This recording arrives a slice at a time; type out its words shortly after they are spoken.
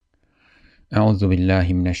أعوذ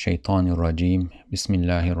بالله من الشيطان الرجيم بسم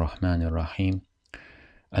الله الرحمن الرحيم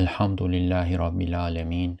الحمد لله رب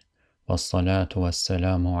العالمين والصلاة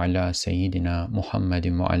والسلام على سيدنا محمد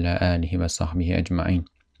وعلى آله وصحبه أجمعين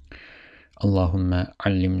اللهم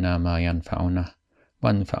علمنا ما ينفعنا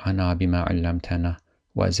وانفعنا بما علمتنا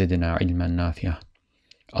وزدنا علما نافعا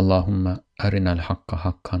اللهم أرنا الحق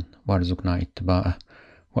حقا وارزقنا اتباعه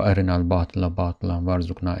وأرنا الباطل باطلا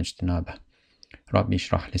وارزقنا اجتنابه رب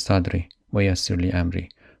اشرح لي صدري ويسر لي أمري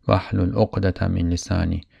واحلل عقدة من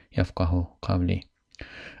لساني يفقه قولي.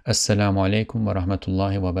 Assalamu alaikum wa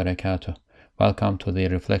rahmatullahi wa barakatuh. Welcome to the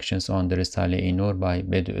Reflections on the Risale-i Nur by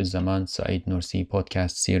Bediüzzaman Said Nursi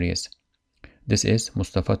podcast series. This is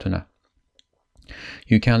Mustafa Tuna.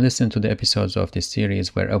 You can listen to the episodes of this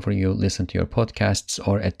series wherever you listen to your podcasts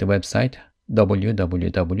or at the website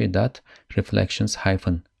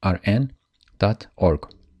www.reflections-rn.org.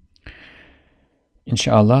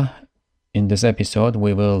 Inshallah, in this episode,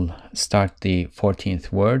 we will start the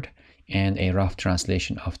 14th word, and a rough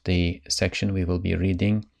translation of the section we will be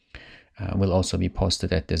reading will also be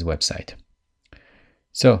posted at this website.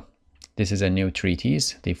 So, this is a new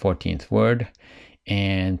treatise, the 14th word,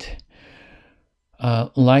 and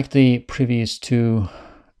like the previous two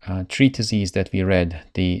treatises that we read,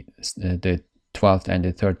 the 12th and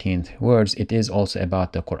the 13th words, it is also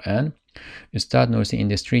about the Quran. Ustad Nursi in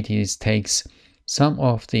this treatise takes some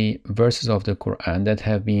of the verses of the Quran that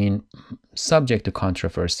have been subject to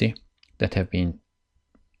controversy, that have been,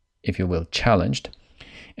 if you will, challenged,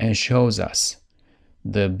 and shows us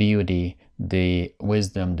the beauty, the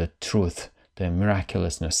wisdom, the truth, the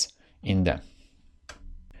miraculousness in them.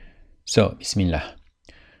 So, Bismillah.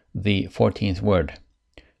 The 14th word.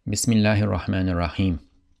 Bismillahir Rahmanir Rahim.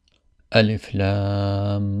 Alif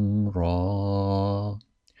Lam Ra.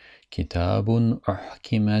 كتاب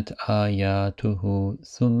أحكمت آياته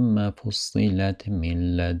ثم فصلت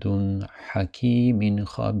من لدن حكيم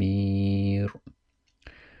خبير.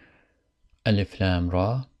 Alif Lam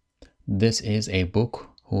Ra. This is a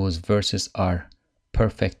book whose verses are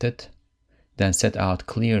perfected, then set out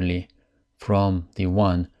clearly from the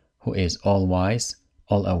one who is all-wise,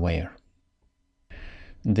 all-aware.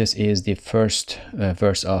 This is the first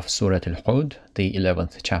verse of Surah Al-Hud, the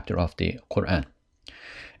 11th chapter of the Quran.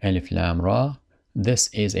 Alif Lam Ra. This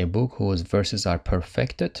is a book whose verses are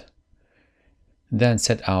perfected, then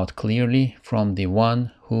set out clearly from the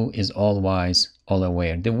one who is all-wise,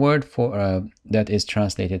 all-aware. The word for that is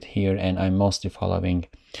translated here, and I'm mostly following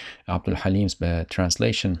Abdul Halim's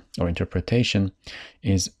translation or interpretation,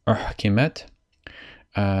 is Uhkimat.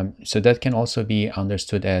 So that can also be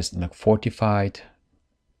understood as like fortified.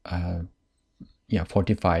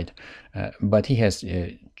 Fortified. But he has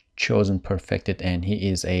chosen perfected, and he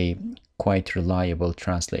is a quite reliable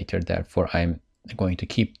translator. Therefore, I'm going to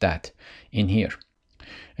keep that in here.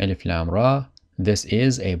 Alif Lam Ra. This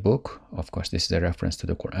is a book, of course this is a reference to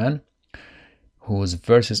the Quran, whose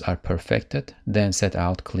verses are perfected, then set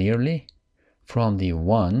out clearly from the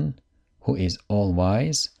one who is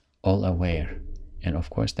all-wise, all-aware. And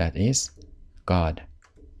of course that is God.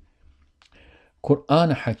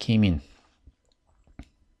 Kur'an-ı Hakim'in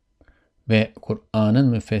ve Kur'an'ın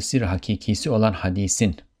müfessir hakikisi olan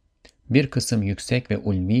hadisin bir kısım yüksek ve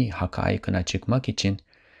ulvi hakaikına çıkmak için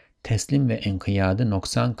teslim ve enkiyadı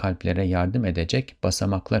noksan kalplere yardım edecek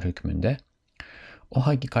basamaklar hükmünde o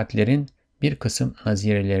hakikatlerin bir kısım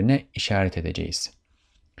nazirelerine işaret edeceğiz.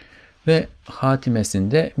 Ve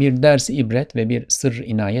hatimesinde bir ders-i ibret ve bir sır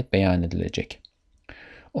inayet beyan edilecek.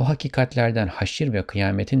 O hakikatlerden haşir ve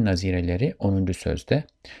kıyametin nazireleri 10. sözde,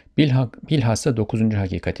 bilhassa 9.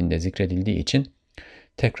 hakikatinde zikredildiği için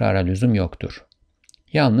tekrara lüzum yoktur.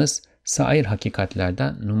 Yalnız sair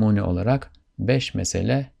hakikatlerden numune olarak 5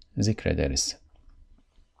 mesele zikrederiz.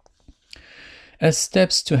 As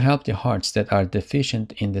steps to help the hearts that are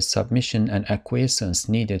deficient in the submission and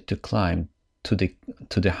acquiescence needed to climb to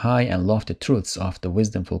the high and lofty truths of the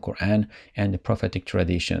wisdomful Quran and the prophetic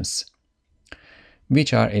traditions,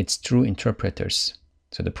 which are its true interpreters.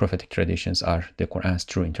 So the prophetic traditions are the Quran's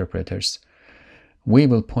true interpreters. We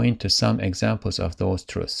will point to some examples of those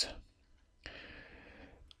truths.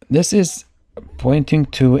 This is pointing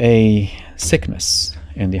to a sickness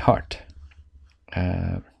in the heart.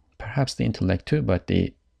 Perhaps the intellect too, but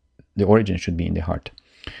the origin should be in the heart.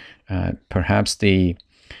 Perhaps the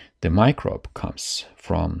microbe comes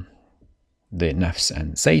from the nafs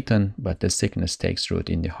and Satan, but the sickness takes root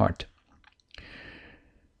in the heart.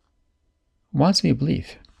 Once we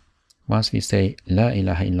believe, once we say La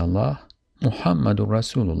ilaha illallah, Muhammadur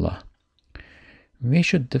Rasulullah, we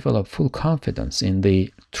should develop full confidence in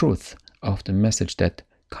the truth of the message that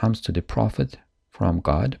comes to the Prophet from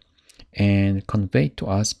God and conveyed to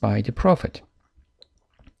us by the Prophet.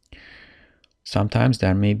 Sometimes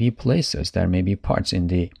there may be places, there may be parts in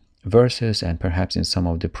the verses and perhaps in some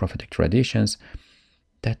of the prophetic traditions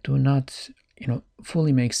that do not,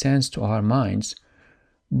 fully make sense to our minds,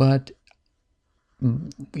 but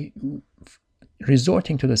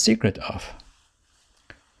resorting to the secret of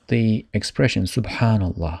the expression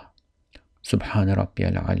Subhanallah, Subhana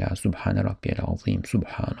Rabbiyal Ala, Subhana Rabbiyal Azim,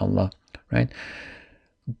 Subhanallah, right?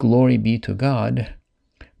 Glory be to God.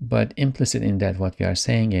 But implicit in that, what we are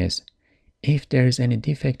saying is, if there is any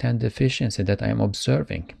defect and deficiency that I am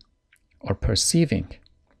observing or perceiving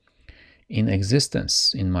in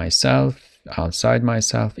existence, in myself, outside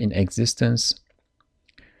myself, in existence,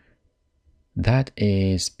 that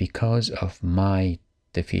is because of my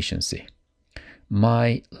deficiency,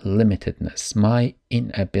 my limitedness, my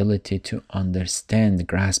inability to understand,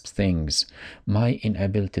 grasp things, my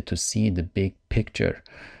inability to see the big picture.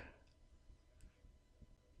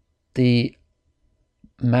 The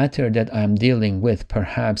matter that I'm dealing with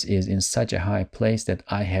perhaps is in such a high place that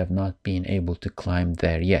I have not been able to climb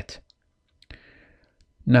there yet.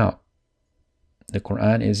 Now, the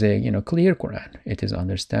Quran is a clear Quran. It is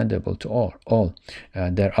understandable to all.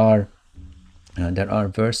 There are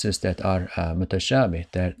verses that are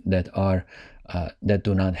mutashabih, that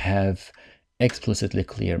do not have explicitly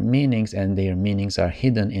clear meanings, and their meanings are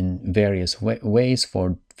hidden in various ways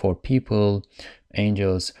for people,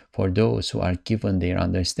 angels, for those who are given their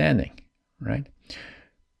understanding, right?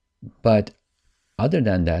 But other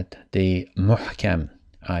than that, the muhkam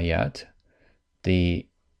ayat, the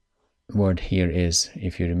word here is,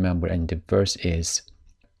 if you remember, and the verse is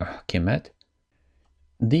uhkimat,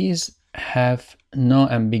 these have no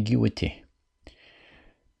ambiguity.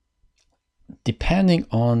 Depending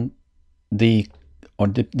on the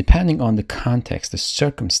context, the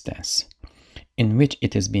circumstance in which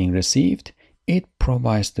it is being received, it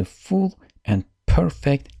provides the full and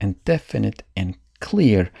perfect and definite and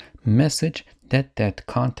clear message that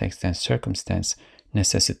context and circumstance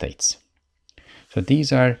necessitates. So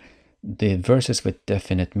these are the verses with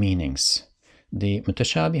definite meanings. The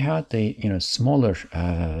mutashabihat, the smaller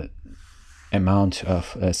amount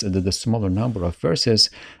of the smaller number of verses,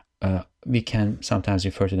 we can sometimes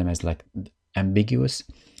refer to them as like ambiguous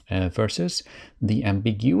verses. The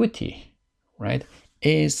ambiguity, right,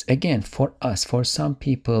 is again for us, for some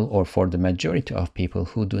people, or for the majority of people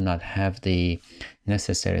who do not have the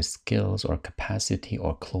necessary skills or capacity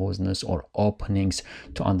or closeness or openings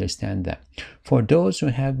to understand them. For those who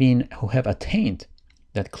have attained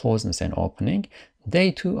that closeness and opening,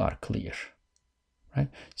 they too are clear, right?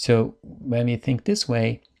 So when we think this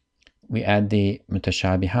way, we add the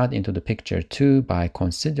mutashabihat into the picture too by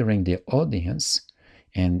considering the audience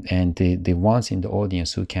and the ones in the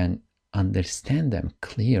audience who can understand them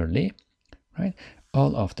clearly, right?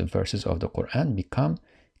 All of the verses of the Quran become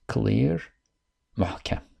clear,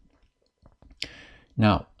 muhkam.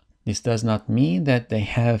 Now, this does not mean that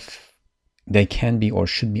they can be or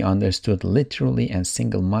should be understood literally and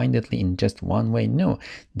single-mindedly in just one way. No,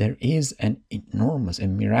 there is an enormous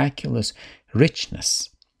and miraculous richness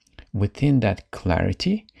within that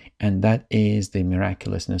clarity, and that is the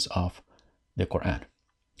miraculousness of the Quran.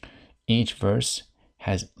 Each verse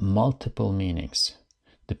has multiple meanings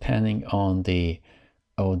depending on the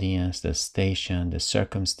audience, the station, the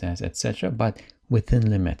circumstance, etc., but within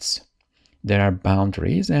limits. There are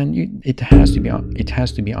boundaries, and it has to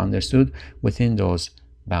be understood within those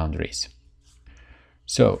boundaries.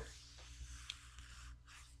 So,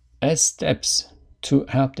 as steps to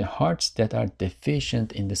help the hearts that are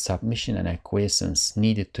deficient in the submission and acquiescence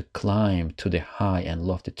needed to climb to the high and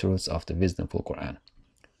lofty truths of the wisdomful Quran.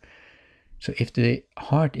 So if the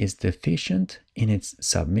heart is deficient in its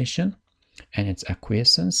submission and its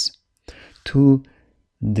acquiescence to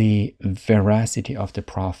the veracity of the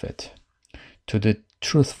Prophet, to the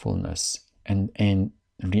truthfulness and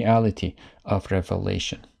reality of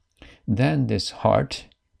revelation, then this heart,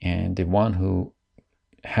 and the one who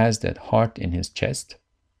has that heart in his chest,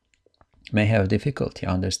 may have difficulty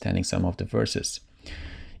understanding some of the verses.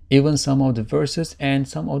 Even some of the verses and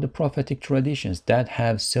some of the prophetic traditions that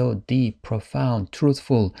have so deep, profound,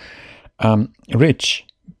 truthful, rich,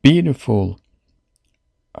 beautiful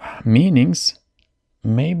meanings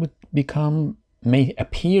may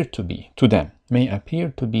appear to be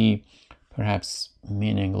perhaps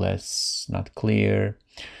meaningless, not clear,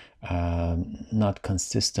 not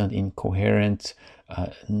consistent, incoherent,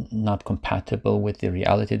 not compatible with the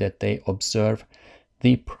reality that they observe.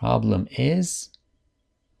 The problem is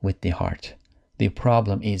with the heart. The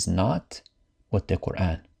problem is not with the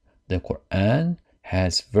Quran. The Quran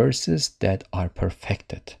has verses that are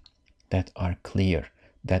perfected, that are clear,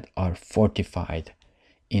 that are fortified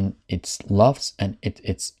in its lofts and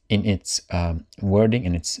in its wording,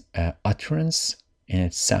 in its utterance, in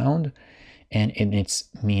its sound, and in its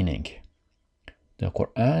meaning. The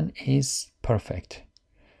Quran is perfect.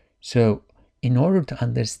 So in order to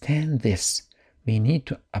understand this, we need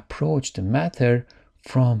to approach the matter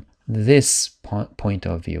from this point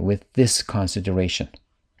of view, with this consideration.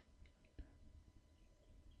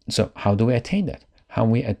 So how do we attain that?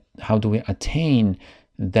 How do we attain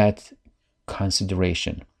that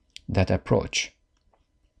consideration, that approach?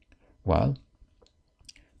 Well,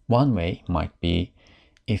 one way might be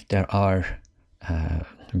if there are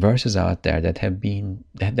verses out there that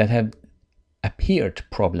have appeared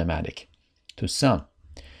problematic to some,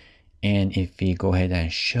 and if we go ahead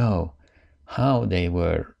and show how they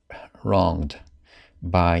were wronged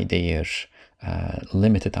by their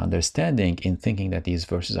limited understanding in thinking that these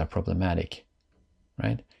verses are problematic,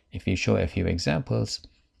 right? If you show a few examples,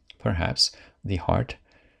 perhaps the heart,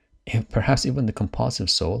 perhaps even the compulsive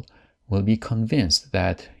soul, will be convinced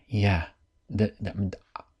that, yeah,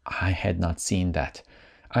 I had not seen that.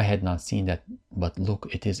 I had not seen that, but look,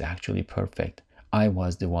 it is actually perfect. I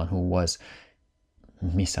was the one who was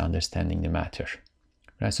misunderstanding the matter,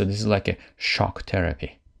 right? So this is like a shock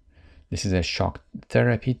therapy. This is a shock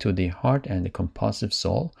therapy to the heart and the compulsive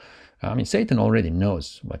soul. I mean, Satan already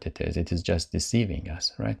knows what it is. It is just deceiving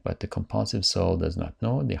us, right? But the compulsive soul does not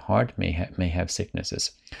know. The heart may have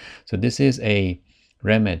sicknesses. So this is a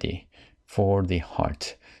remedy for the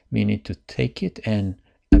heart. We need to take it and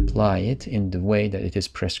apply it in the way that it is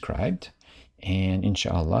prescribed. And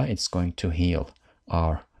inshallah, it's going to heal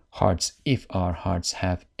our hearts. If our hearts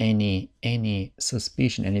have any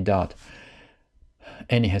suspicion, any doubt,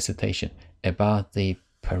 any hesitation about the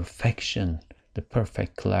perfection, the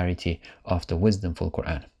perfect clarity of the wisdomful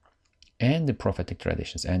Quran and the prophetic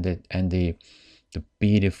traditions and the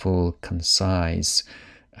beautiful, concise,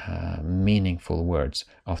 meaningful words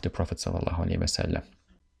of the Prophet ﷺ,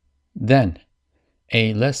 then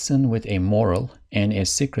a lesson with a moral and a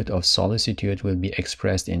secret of solicitude will be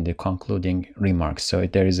expressed in the concluding remarks. So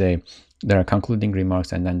there are concluding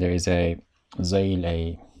remarks, and then there is an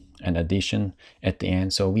addition at the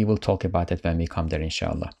end. So we will talk about it when we come there,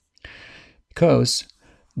 inshallah. Because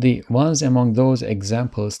the ones among those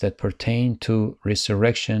examples that pertain to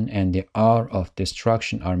resurrection and the hour of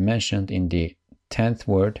destruction are mentioned in the 10th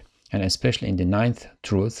word, and especially in the 9th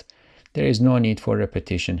truth, there is no need for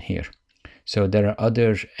repetition here. So there are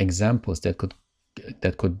other examples that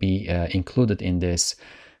could be included in this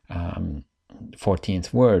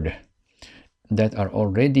 14th word that are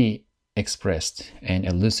already expressed and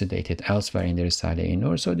elucidated elsewhere in the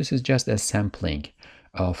Risale-i-Nur. So this is just a sampling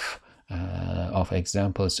of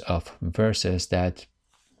examples of verses that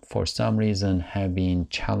for some reason have been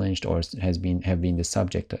challenged or have been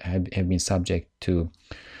subject to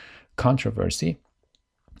controversy,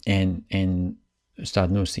 and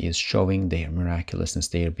Ustad Nursi is showing their miraculousness,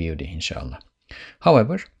 their beauty, inshallah.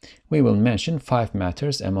 However, we will mention 5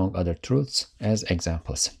 matters among other truths as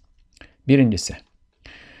examples. Birincisi,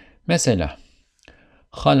 mesela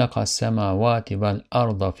خَلَقَ السَّمَاوَاتِ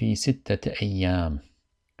وَالْأَرْضَ فِي 6 أَيَّامٍ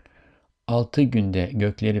 6 günde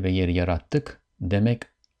gökleri ve yeri yarattık demek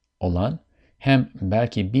olan, hem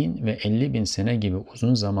belki 1000 ve 50.000 sene gibi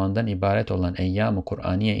uzun zamandan ibaret olan eyyam-ı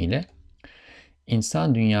Kur'aniye ile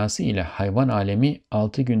İnsan dünyası ile hayvan alemi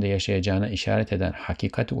 6 günde yaşayacağına işaret eden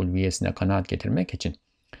hakikat-i ulviyesine kanaat getirmek için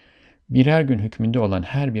birer gün hükmünde olan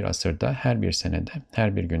her bir asırda, her bir senede,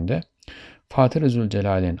 her bir günde Fatır-ı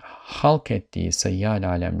Zülcelal'in halk ettiği seyyal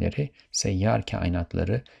alemleri, seyyar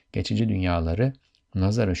kainatları, geçici dünyaları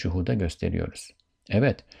nazar-ı şuhuda gösteriyoruz.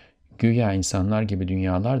 Evet, güya insanlar gibi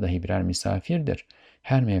dünyalar dahi birer misafirdir.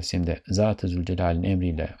 Her mevsimde Zat-ı Zülcelal'in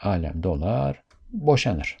emriyle alem dolar,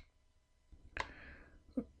 boşanır.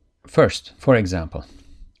 First, for example,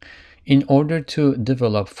 in order to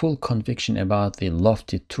develop full conviction about the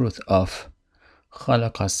lofty truth of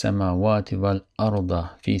خَلَقَ السَّمَاوَاتِ وَالْأَرْضَ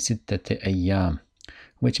فِي 6 أَيَّامٍ,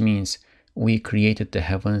 which means we created the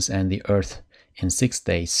heavens and the earth in 6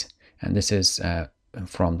 days. And this is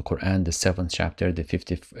from the Quran, the 7th chapter, the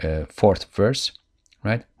 54th verse,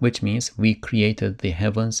 right? Which means we created the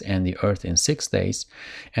heavens and the earth in 6 days,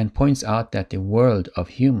 and points out that the world of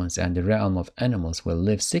humans and the realm of animals will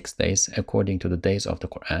live 6 days according to the days of the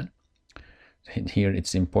Quran. Here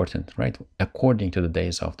it's important, right? According to the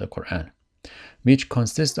days of the Quran, which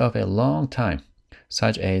consists of a long time,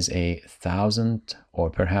 such as 1,000 or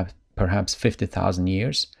perhaps 50,000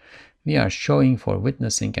 years. We are showing for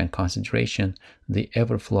witnessing and consideration the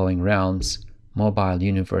ever-flowing realms mobile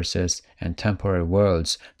universes and temporary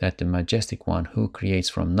worlds that the majestic one who creates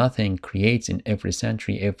from nothing creates in every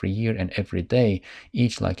century, every year, and every day,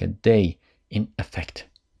 each like a day in effect.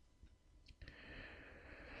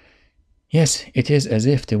 Yes, it is as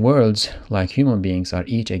if the worlds, like human beings, are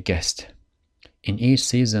each a guest. In each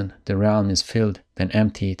season, the realm is filled, then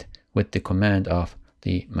emptied, with the command of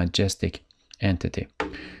the majestic entity.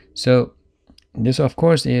 So, this, of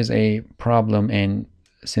course, is a problem, and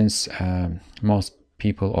since most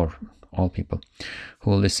people, or all people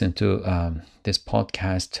who listen to this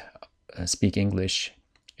podcast speak English,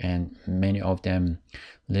 and many of them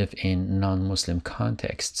live in non-Muslim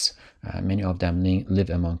contexts, many of them live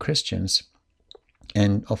among Christians,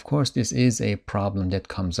 and of course this is a problem that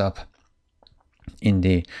comes up in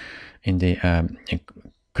the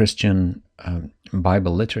Christian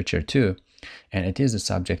Bible literature too, and it is the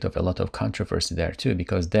subject of a lot of controversy there too,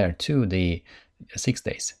 because there too the 6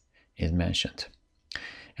 days is mentioned.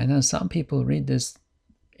 And then some people read this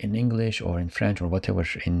in English or in French or whatever,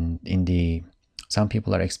 some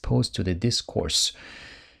people are exposed to the discourse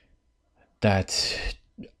that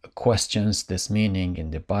questions this meaning in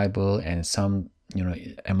the Bible, and some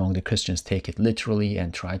among the Christians take it literally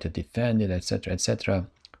and try to defend it, etc., etc.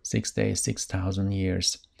 6 days, 6,000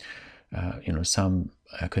 years. Some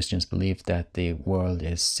Christians believe that the world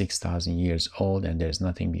is 6,000 years old and there's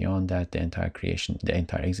nothing beyond that. The entire creation, the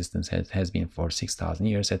entire existence has been for 6,000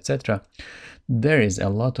 years, etc. There is a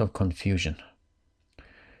lot of confusion.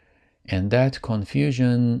 And that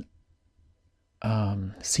confusion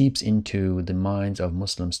seeps into the minds of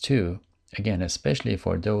Muslims too. Again, especially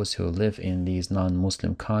for those who live in these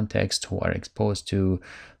non-Muslim contexts, who are exposed to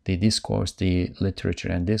the discourse, the literature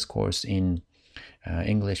and discourse in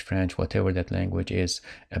English, French, whatever that language is,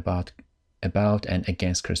 about and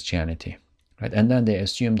against Christianity, right? And then they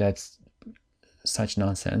assume that such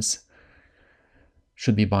nonsense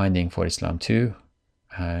should be binding for Islam too,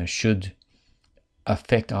 should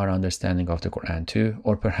affect our understanding of the Quran too,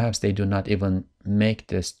 or perhaps they do not even make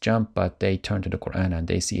this jump, but they turn to the Quran and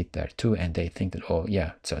they see it there too, and they think that, oh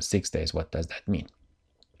yeah, so 6 days, what does that mean?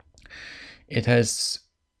 It has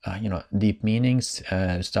deep meanings.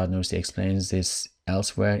 Ustad Nursi explains this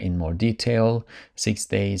elsewhere in more detail. 6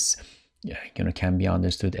 days can be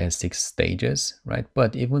understood as 6 stages, right?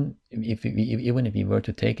 But even if we were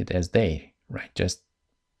to take it as day, right, just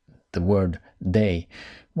the word day,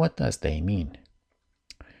 what does day mean?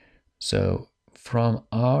 So from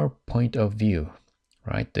our point of view,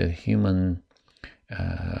 right, the human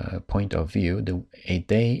point of view, a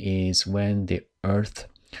day is when the earth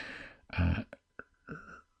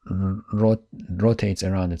rotates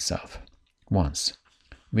around itself once,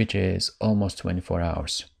 which is almost 24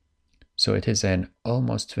 hours. So it is an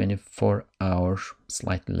almost 24-hour,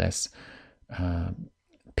 slightly less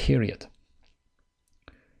period.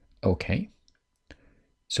 Okay.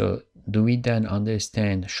 So do we then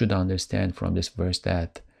should understand from this verse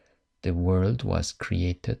that the world was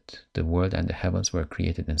created, the world and the heavens were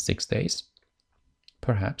created in 6 days?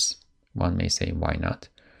 Perhaps. One may say, why not?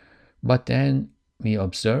 But then we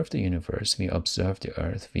observe the universe, we observe the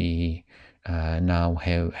earth, we now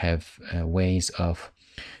have ways of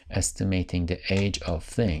estimating the age of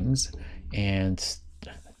things, and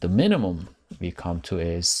the minimum we come to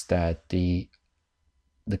is that the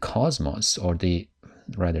cosmos, or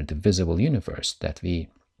rather the visible universe that we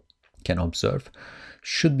can observe,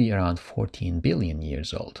 should be around 14 billion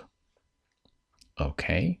years old.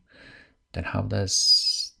 Okay, then how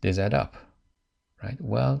does this add up, right?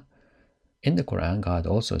 Well, in the Quran, God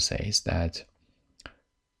also says that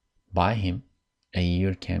by Him, a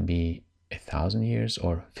year can be 1,000 years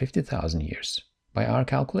or 50,000 years by our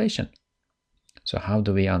calculation. So how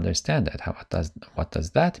do we understand that? What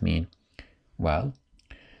does that mean? Well,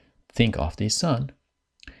 think of the sun.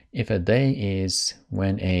 If a day is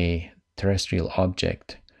when a terrestrial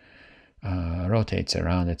object rotates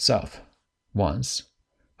around itself once,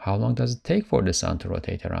 how long does it take for the sun to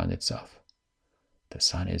rotate around itself? The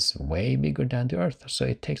sun is way bigger than the earth, so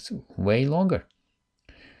it takes way longer.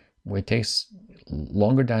 It takes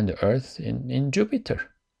longer than the earth in Jupiter.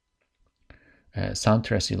 Some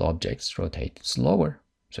terrestrial objects rotate slower,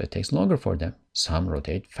 so it takes longer for them. Some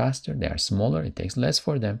rotate faster, they are smaller, it takes less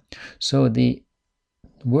for them. So the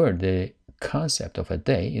concept of a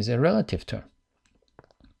day is a relative term.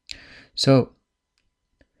 So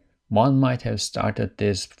one might have started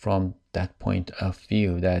this from that point of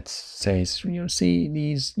view that says, see,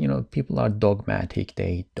 these, people are dogmatic,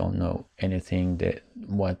 they don't know anything, that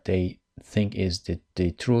what they think is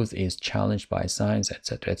the truth is challenged by science,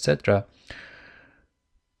 etc., etc.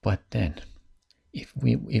 But then,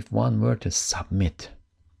 if one were to submit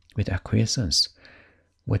with acquiescence,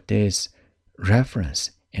 with this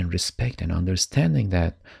reverence and respect and understanding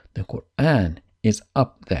that the Quran is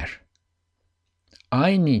up there.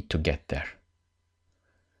 I need to get there.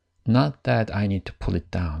 Not that I need to pull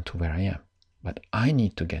it down to where I am, but I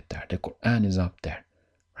need to get there. The Quran is up there,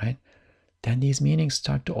 right? Then these meanings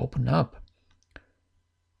start to open up.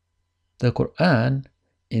 The Quran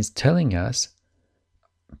is telling us,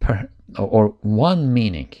 or one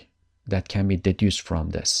meaning that can be deduced from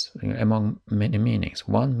this, among many meanings,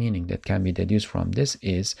 one meaning that can be deduced from this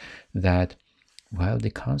is that, while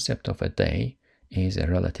the concept of a day is a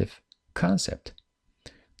relative concept,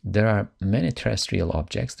 there are many terrestrial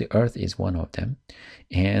objects. The Earth is one of them,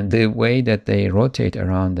 and the way that they rotate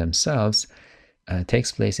around themselves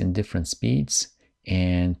takes place in different speeds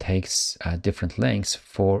and takes different lengths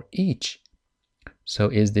for each. So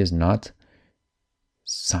is this not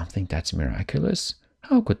something that's miraculous?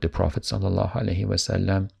 How could the Prophet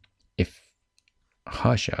ﷺ, if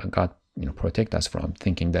Hasha, God protect us from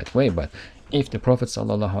thinking that way, but if the Prophet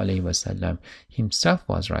ﷺ himself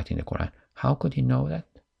was writing the Quran, how could he know that?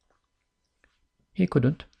 He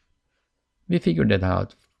couldn't. We figured that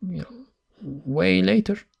out way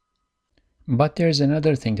later. But there's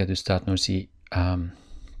another thing that Ustad Nursi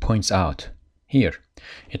points out here.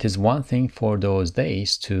 It is one thing for those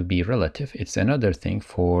days to be relative. It's another thing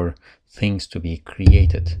for things to be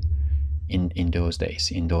created in those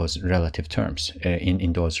days, in those relative terms,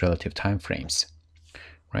 in those relative time frames.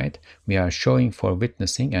 Right? We are showing for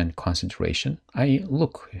witnessing and consideration.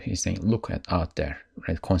 He's saying, look out there,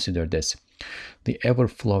 right? Consider this. The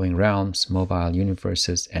ever-flowing realms, mobile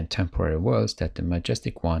universes, and temporary worlds that the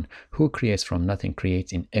Majestic One, who creates from nothing,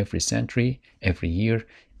 creates in every century, every year,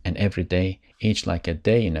 and every day, each like a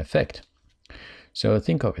day in effect. So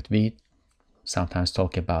think of it. We sometimes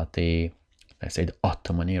talk about let's say, the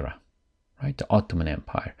Ottoman era, right? The Ottoman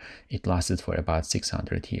Empire. It lasted for about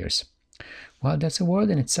 600 years. Well, that's a world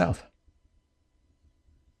in itself.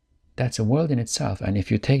 That's a world in itself. And if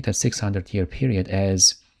you take that 600-year period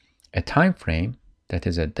as a time frame, that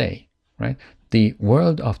is a day, right? The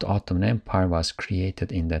world of the Ottoman Empire was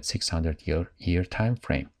created in that 600-year time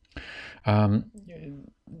frame.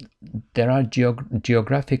 There are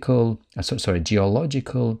geological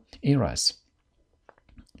eras.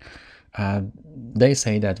 They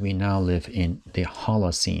say that we now live in the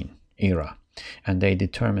Holocene era, and they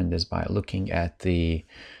determine this by looking at the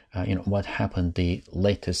what happened the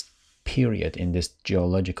latest period in this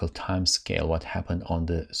geological time scale, what happened on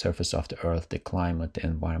the surface of the earth, the climate, the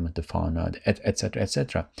environment, the fauna, etc.,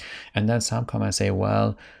 etc. And then some come and say,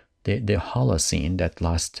 well, the Holocene, that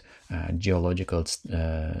last geological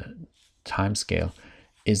time scale,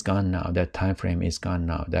 is gone now. That time frame is gone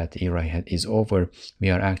now. That era is over. We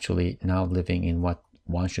are actually now living in what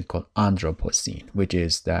one should call Anthropocene, which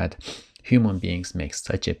is that human beings make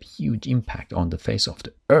such a huge impact on the face of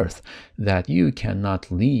the earth that you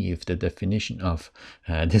cannot leave the definition of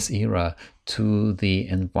this era to the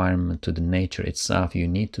environment, to the nature itself. You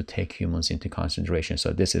need to take humans into consideration.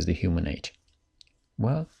 So this is the human age.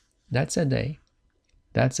 Well, that's a day.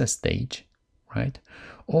 That's a stage, right?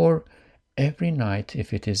 Or every night,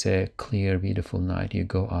 if it is a clear, beautiful night, you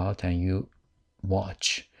go out and you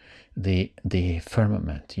watch the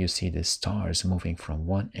firmament. You see the stars moving from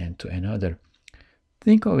one end to another.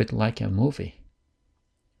 Think of it like a movie,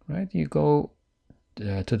 right? You go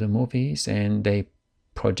to the movies and they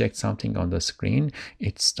project something on the screen.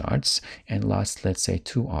 It starts and lasts, let's say,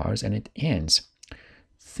 2 hours, and it ends.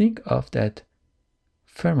 Think of that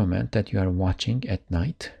firmament that you are watching at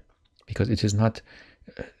night, because it is not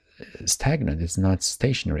stagnant, it's not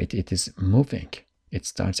stationary, it is moving. It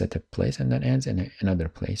starts at a place and then ends in another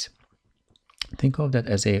place. Think of that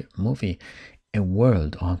as a movie, a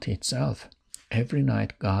world unto itself. Every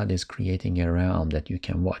night God is creating a realm that you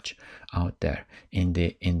can watch out there in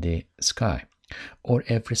the sky. Or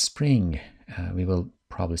every spring, we will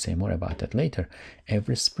probably say more about that later.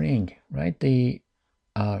 Every spring, right?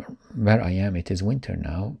 Where I am, it is winter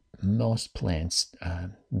now. Most plants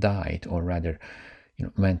died, or rather,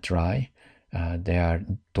 went dry. They are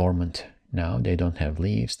dormant now. They don't have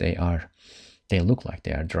leaves. They look like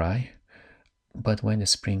they are dry. But when the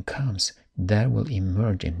spring comes, there will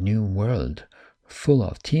emerge a new world full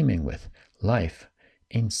of, teeming with life,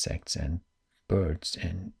 insects and birds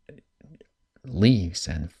and leaves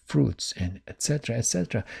and fruits and etc.,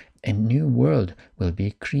 etc. A new world will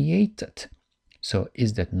be created. So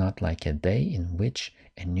is that not like a day in which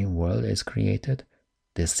a new world is created?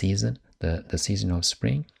 The season, the season of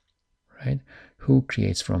spring, right? Who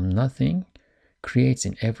creates from nothing, creates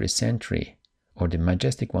in every century, or the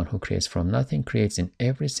Majestic One who creates from nothing, creates in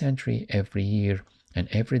every century, every year, And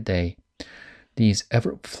every day, these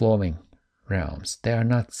ever-flowing realms, they are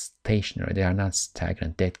not stationary, they are not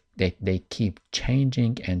stagnant. They keep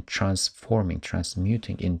changing and transforming,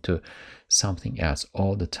 transmuting into something else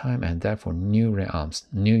all the time, and therefore new realms,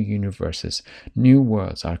 new universes, new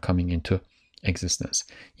worlds are coming into existence.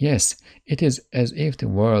 Yes, it is as if the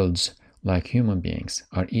worlds, like human beings,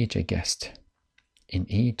 are each a guest. In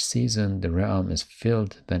each season, the realm is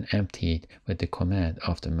filled, then emptied with the command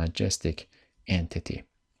of the majestic entity.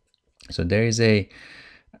 So there is a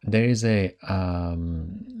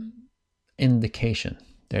indication.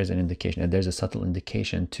 There's an indication. There's a subtle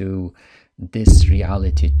indication to this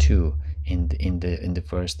reality too. In the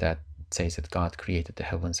verse that says that God created the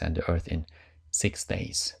heavens and the earth in 6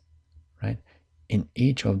 days, right? In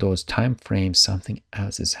each of those time frames, something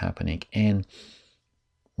else is happening, and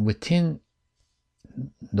within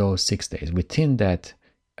those 6 days, within that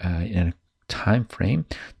time frame,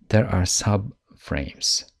 there are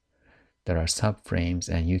subframes. There are subframes,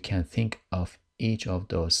 and you can think of each of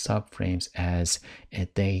those subframes as a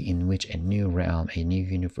day in which a new realm, a new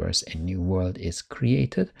universe, a new world is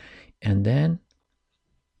created and then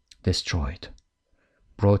destroyed,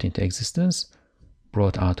 brought into existence,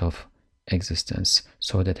 brought out of existence,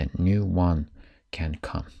 so that a new one can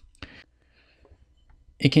come.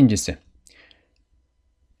 İkincisi,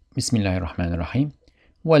 Bismillahirrahmanirrahim.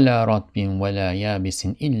 وَلَا رَطْبٍ وَلَا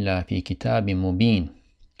يَابِسٍ إِلَّا فِي كِتَابٍ مُبِينٍ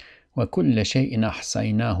وَكُلَّ شَيْءٍ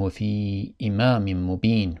أَحْصَيْنَاهُ فِي إِمَامٍ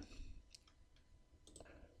مُبِينٍ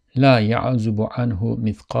لا يعزب عنه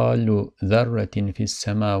مثقال ذرة في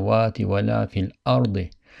السماوات ولا في الأرض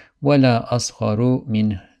ولا أصغر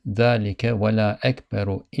من ذلك ولا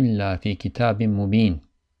أكبر إلا في كتاب مبين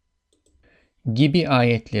gibi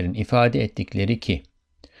ayetlerin ifade ettikleri ki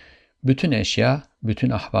bütün eşya bütün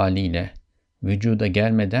ahvaliyle vücuda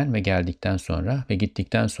gelmeden ve geldikten sonra ve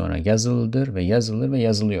gittikten sonra yazılıdır ve yazılır ve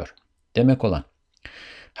yazılıyor. Demek olan,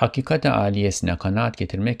 hakikat-i aliyesine kanaat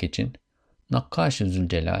getirmek için Nakkaş-ı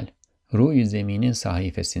Zülcelal, Ruh-i Zemin'in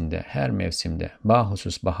sahifesinde her mevsimde,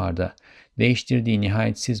 bahusus baharda değiştirdiği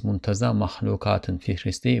nihayetsiz muntazam mahlukatın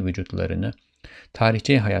fihristi vücutlarını,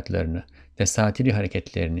 tarihçe hayatlarını, desatiri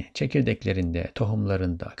hareketlerini, çekirdeklerinde,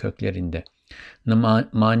 tohumlarında, köklerinde,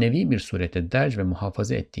 manevi bir surette derc ve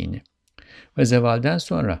muhafaza ettiğini ve zevalden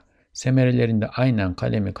sonra semerelerinde aynen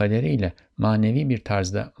kalemi kaderiyle manevi bir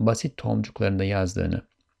tarzda basit tohumcuklarında yazdığını,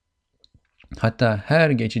 hatta her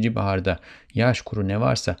geçici baharda yaş kuru ne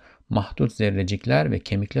varsa mahdut zerrecikler ve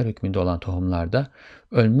kemikler hükmünde olan tohumlarda,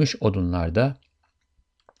 ölmüş odunlarda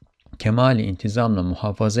kemali intizamla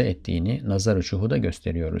muhafaza ettiğini nazar-ı şuhuda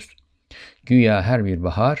gösteriyoruz. Güya her bir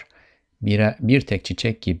bahar bir tek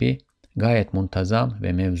çiçek gibi gayet muntazam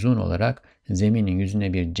ve mevzun olarak zeminin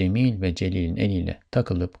yüzüne bir cemil ve celilin eliyle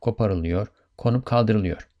takılıp koparılıyor, konup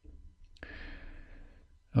kaldırılıyor.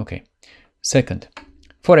 Okay. Second,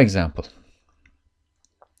 for example,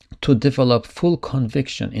 to develop full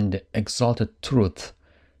conviction in the exalted truth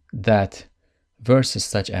that verses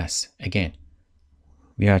such as, again,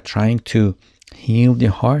 we are trying to heal the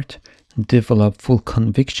heart, develop full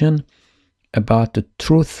conviction about the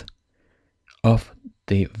truth of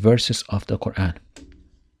the verses of the Quran.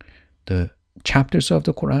 The chapters of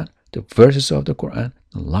the Quran, the verses of the Quran,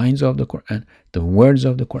 the lines of the Quran, the words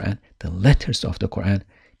of the Quran, the letters of the Quran,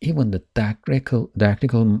 even the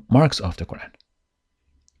diacritical marks of the Quran.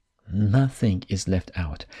 Nothing is left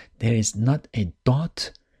out. There is not a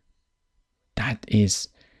dot that is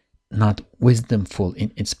not wisdomful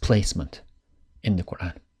in its placement in the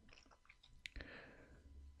Quran.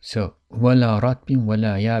 So, وَلَا رَطْبٍ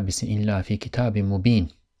وَلَا يَابِسٍ إِلَّا فِي كِتَابٍ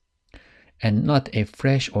مُبِينٍ, and not a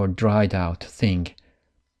fresh or dried out thing.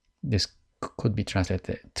 This could be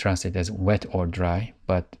translated as wet or dry,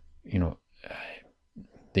 but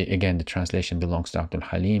the translation belongs to Abdul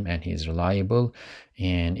Halim, and he is reliable,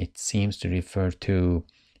 and it seems to refer to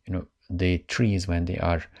the trees when they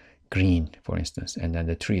are green, for instance, and then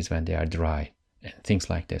the trees when they are dry, and things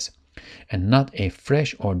like this. And not a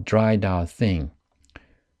fresh or dried out thing,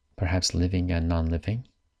 perhaps living and non-living,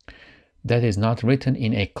 that is not written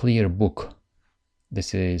in a clear book.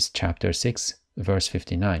 This is chapter 6, verse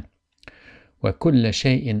 59. وَكُلَّ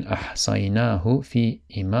شَيْءٍ أَحْصَيْنَاهُ فِي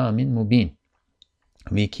إِمَامٍ مُبِينٍ.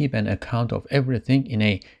 We keep an account of everything in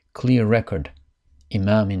a clear record.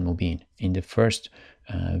 Imamin Mubin. In the first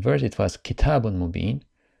verse, it was Kitabun Mubin.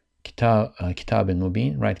 Kitabun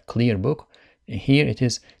Mubin, right? Clear book. Here it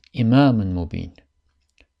is Imamun Mubin.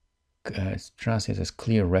 It's translated as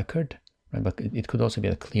clear record, right? But it could also be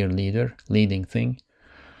a clear leader, leading thing.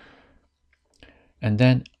 And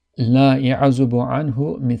then لا يعزب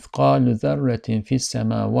عنه مثقال ذرة في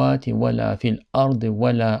السماوات ولا في الأرض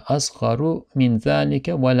ولا أصغر من ذلك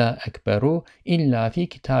ولا أكبر إلا في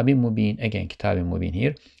كتاب مبين. Again, كتاب مبين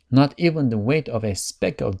here. Not even the weight of a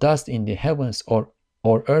speck of dust in the heavens or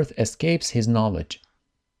earth escapes his knowledge,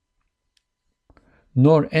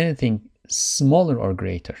 nor anything smaller or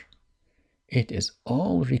greater. It is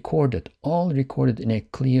all recorded in a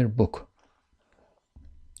clear book.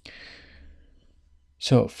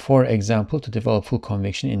 So, for example, to develop full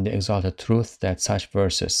conviction in the exalted truth that such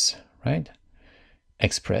verses, right,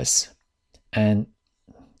 express, and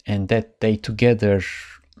that they together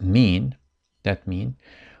mean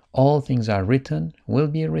all things are written, will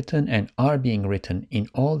be written, and are being written in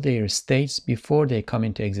all their states before they come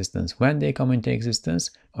into existence, when they come into existence,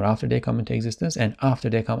 or after they come into existence, and after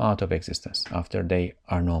they come out of existence, after they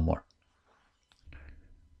are no more.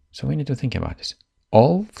 So we need to think about this.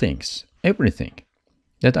 All things, everything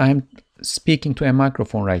that I am speaking to a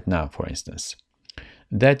microphone right now, for instance,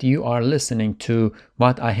 that you are listening to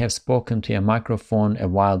what I have spoken to a microphone a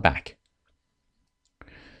while back,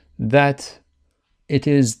 that it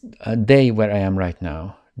is a day where I am right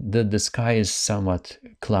now, the sky is somewhat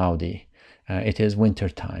cloudy, it is winter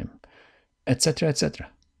time, etc., etc.,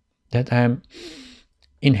 that I am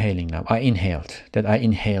inhaling now, I inhaled, that I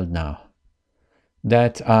inhaled now,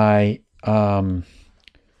 that I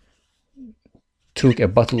took a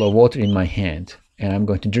bottle of water in my hand and I'm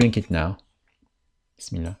going to drink it now.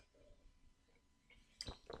 Bismillah.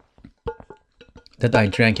 That I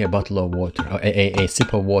drank a bottle of water, or a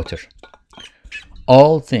sip of water.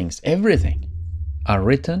 All things, everything, are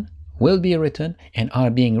written, will be written, and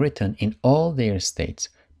are being written in all their states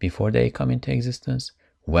before they come into existence,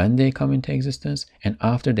 when they come into existence, and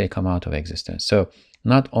after they come out of existence. So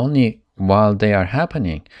not only while they are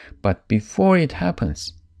happening, but before it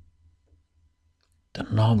happens, the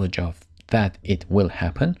knowledge of that it will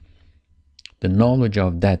happen, the knowledge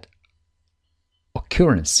of that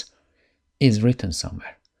occurrence is written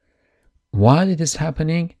somewhere. While it is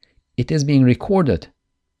happening, it is being recorded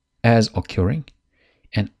as occurring,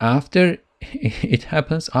 and after it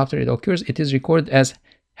happens, after it occurs, it is recorded as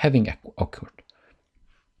having occurred.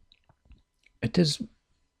 It is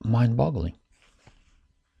mind-boggling.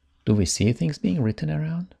 Do we see things being written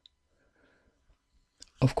around?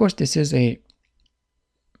 Of course, this is a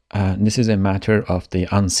matter of the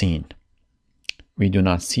unseen. We do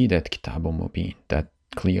not see that Kitab Mubin, that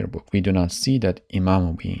clear book. We do not see that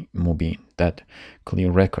Imam Mubin, that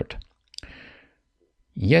clear record.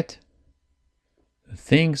 Yet,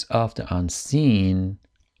 things of the unseen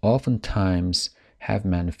oftentimes have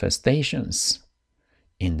manifestations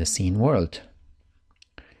in the seen world.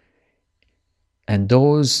 And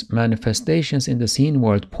those manifestations in the seen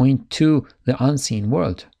world point to the unseen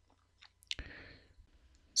world.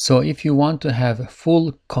 So if you want to have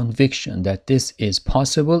full conviction that this is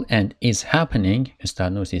possible and is happening,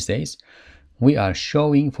 Ustad Nursi says, we are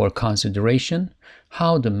showing for consideration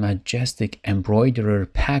how the majestic embroiderer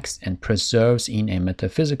packs and preserves in a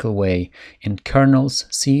metaphysical way in kernels,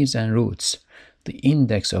 seeds, and roots the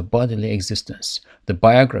index of bodily existence, the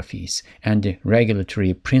biographies, and the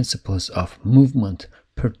regulatory principles of movement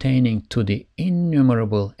pertaining to the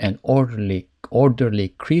innumerable and orderly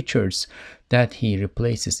creatures that he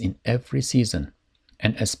replaces in every season,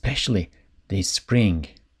 and especially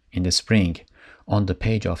in the spring, on the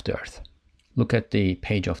page of the earth. Look at the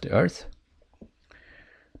page of the earth.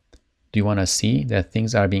 Do you want to see that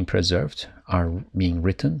things are being preserved, are being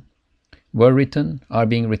written, were written, are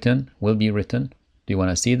being written, will be written? Do you want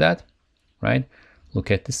to see that? Right?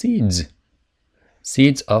 Look at the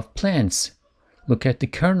seeds of plants. Look at the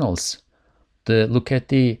kernels. Look at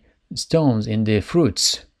the stones in the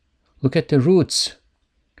fruits. Look at the roots.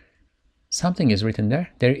 Something is written there.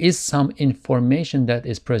 There is some information that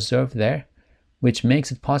is preserved there, which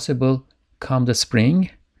makes it possible come the spring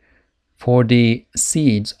for the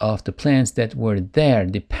seeds of the plants that were there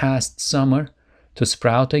the past summer to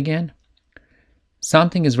sprout again.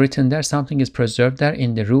 Something is written there, something is preserved there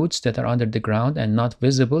in the roots that are under the ground and not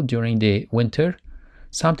visible during the winter.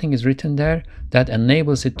 Something is written there that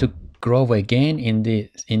enables it to grow again in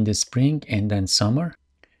the spring and then summer.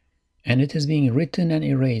 And it is being written and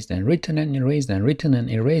erased and written and erased and written and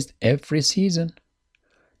erased every season.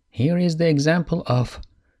 Here is the example of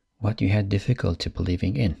what you had difficulty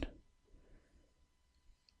believing in.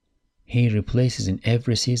 He replaces in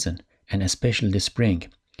every season, and especially the spring,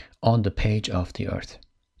 on the page of the earth.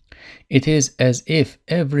 It is as if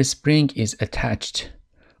every spring is attached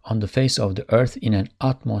on the face of the earth in an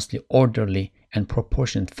utmostly orderly and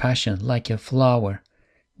proportioned fashion, like a flower,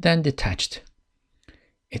 then detached.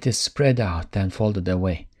 It is spread out, then folded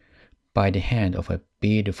away, by the hand of a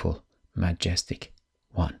beautiful, majestic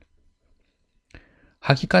one.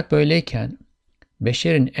 Hakikat böyleyken,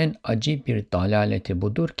 beşerin en acı bir dalaleti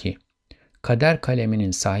budur ki, kader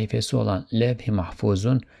kaleminin sayfası olan levh-i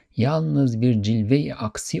mahfuzun yalnız bir cilve-i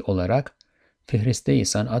aksi olarak Fihriste-i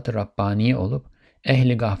Sanat-ı Rabbaniye olup,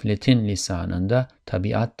 ehli gafletin lisanında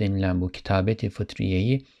tabiat denilen bu kitabeti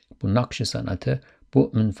fıtriyeyi, bu nakş-ı sanatı,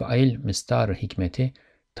 bu münfail mistar-ı hikmeti,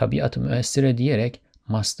 tabiat-ı müessire diyerek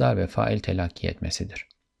masdar ve fail telakki etmesidir.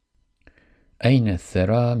 Eyne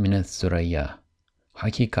thera minet süreyya.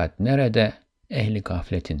 Hakikat nerede? Ehli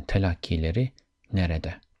gafletin telakkileri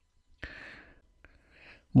nerede?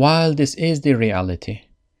 While this is the reality,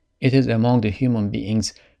 it is among the human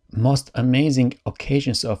beings' most amazing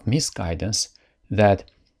occasions of misguidance that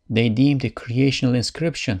they deem the creational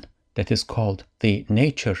inscription that is called the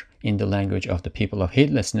nature in the language of the people of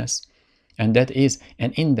heedlessness, and that is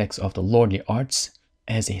an index of the lordly arts,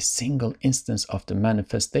 as a single instance of the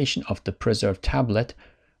manifestation of the preserved tablet,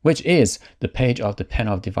 which is the page of the pen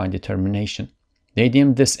of divine determination. They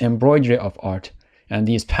deem this embroidery of art and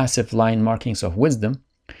these passive line markings of wisdom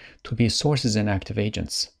to be sources and active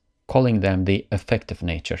agents, calling them the effective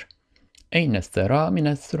nature. Eyne thera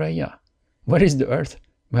minet thuraya. Where is the earth?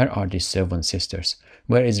 Where are these seven sisters?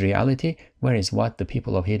 Where is reality? Where is what the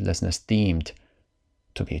people of heedlessness deemed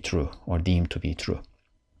to be true, or deemed to be true?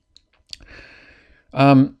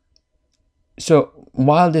 So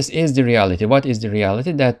while this is the reality, what is the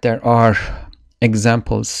reality? That there are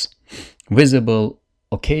examples, visible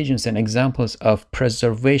occasions and examples of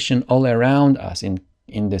preservation all around us,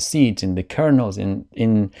 in the seeds, in the kernels,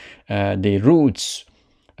 in the roots,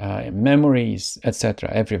 memories, etc.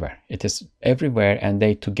 Everywhere. It is everywhere, and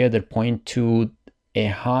they together point to a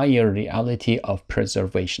higher reality of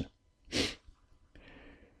preservation.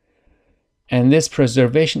 And this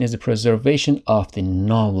preservation is the preservation of the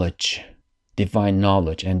knowledge, divine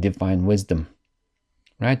knowledge and divine wisdom.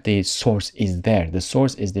 Right? The source is there. The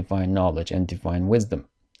source is divine knowledge and divine wisdom.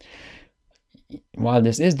 While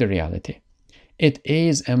this is the reality, it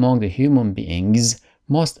is among the human beings'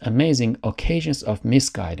 most amazing occasions of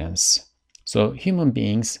misguidance. So human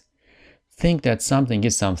beings think that something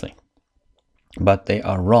is something, but they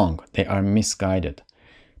are wrong. They are misguided.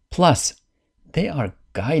 Plus, they are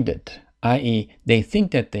guided, i.e., they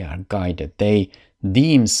think that they are guided. They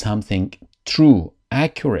deem something true,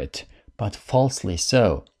 accurate, but falsely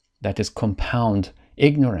so. That is compound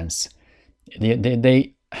ignorance.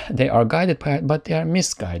 They are guided, but they are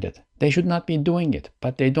misguided. They should not be doing it,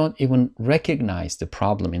 but they don't even recognize the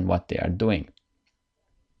problem in what they are doing.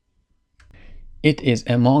 It is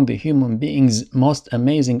among the human beings' most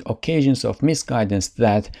amazing occasions of misguidance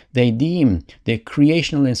that they deem the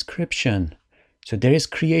creational inscription. So there is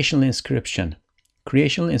creational inscription.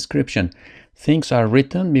 Creational inscription. Things are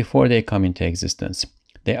written before they come into existence.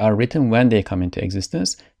 They are written when they come into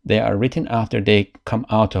existence. They are written after they come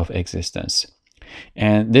out of existence.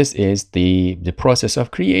 And this is the process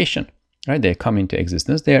of creation, right? They come into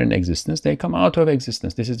existence, they are in existence, they come out of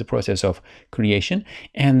existence. This is the process of creation,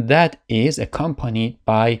 and that is accompanied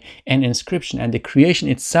by an inscription, and the creation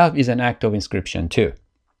itself is an act of inscription too.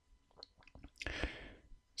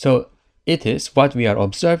 So it is, what we are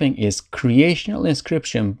observing is creational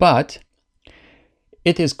inscription, but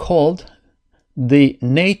it is called the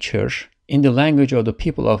nature in the language of the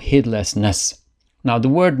people of heedlessness. Now, the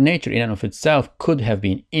word nature in and of itself could have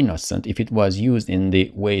been innocent if it was used in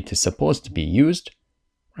the way it is supposed to be used,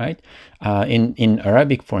 right? In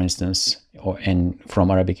Arabic, for instance, and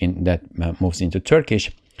from Arabic that moves into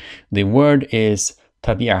Turkish, the word is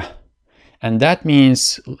tabi'ah, and that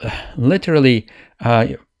means literally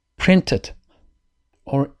printed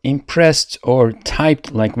or impressed or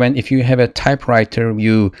typed. Like if you have a typewriter,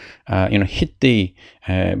 you hit the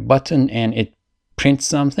button and it print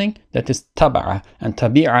something, that is taba'a, and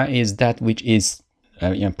tabi'a is that which is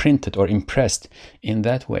printed or impressed in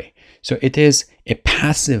that way. So it is a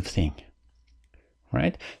passive thing,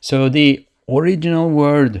 right? So the original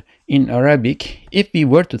word in Arabic, if we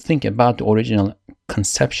were to think about the original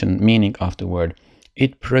conception meaning of the word,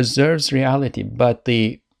 it preserves reality, but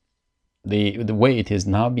the way it is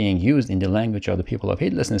now being used in the language of the people of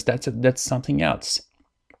heedlessness, that's something else,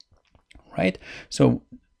 right? So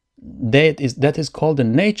that is called the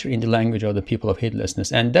nature in the language of the people of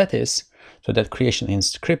heedlessness, and that creation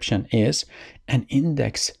inscription is an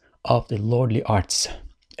index of the lordly arts,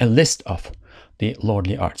 a list of the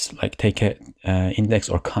lordly arts. Like take a index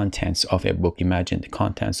or contents of a book. Imagine the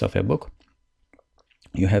contents of a book.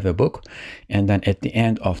 You have a book, and then at the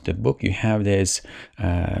end of the book you have this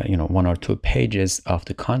 1 or 2 pages of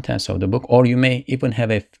the contents of the book, or you may even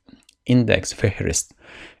have a index, فهرست,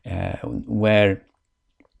 where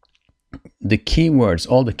the keywords,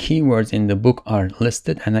 all the keywords in the book are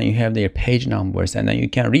listed, and then you have their page numbers, and then you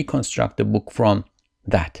can reconstruct the book from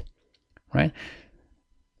that, right?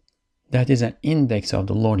 That is an index of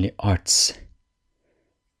the lordly arts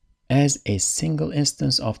as a single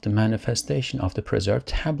instance of the manifestation of the preserved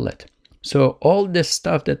tablet. So all this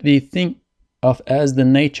stuff that we think of as the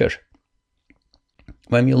nature,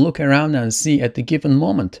 when we look around and see at the given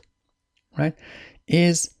moment, right,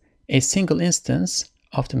 is a single instance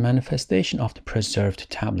of the manifestation of the preserved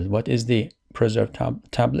tablet. What is the preserved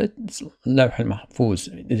tablet? It's Lawh al-Mahfuz.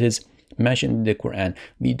 It is mentioned in the Quran.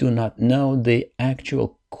 We do not know the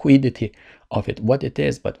actual quiddity of it, what it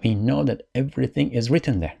is, but we know that everything is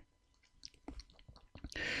written there,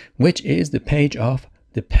 which is the page of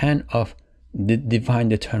the pen of the divine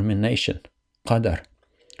determination, qadar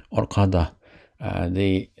or qada.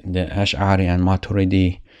 The Ash'ari and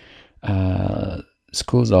Maturidi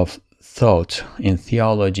schools of thought in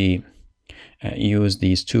theology use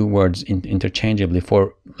these two words interchangeably.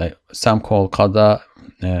 For like, some call qada,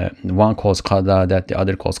 one calls qada that the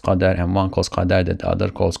other calls qadar, and one calls qadar that the other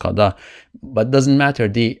calls qada, but doesn't matter.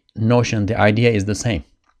 The notion, the idea is the same.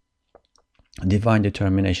 Divine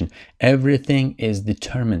determination. Everything is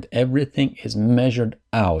determined, everything is measured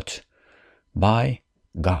out by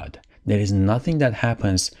God. There is nothing that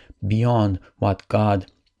happens beyond what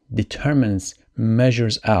God determines,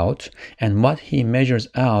 measures out, and what he measures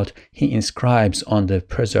out, he inscribes on the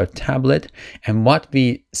preserved tablet, and what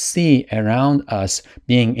we see around us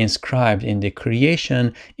being inscribed in the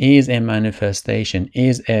creation is a manifestation,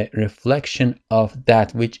 is a reflection of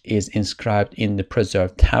that which is inscribed in the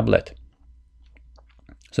preserved tablet.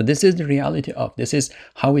 So this is the reality of, this is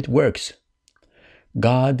how it works.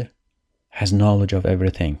 God has knowledge of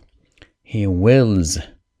everything. He wills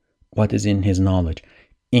what is in his knowledge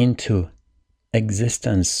into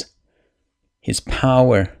existence. His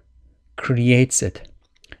power creates it,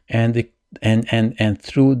 and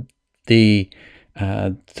through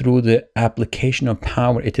the application of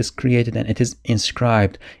power, it is created and it is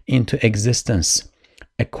inscribed into existence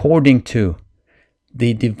according to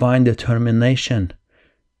the divine determination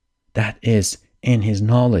that is in his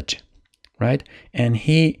knowledge, right? And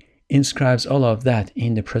he inscribes all of that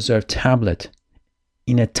in the preserved tablet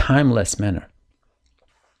in a timeless manner.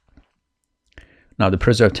 Now, the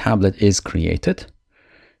preserved tablet is created,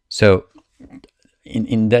 so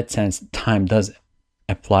in that sense, time does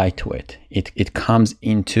apply to it. It comes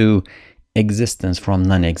into existence from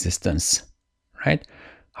non-existence, right?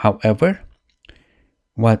 However,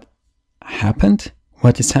 what happened,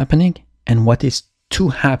 what is happening, and what is to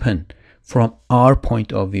happen from our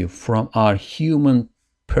point of view, from our human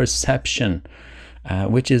perception,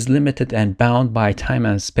 which is limited and bound by time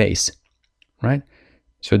and space, right?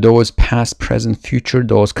 So those past, present, future,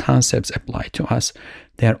 those concepts apply to us.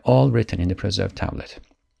 They're all written in the preserved tablet.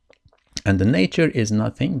 And the nature is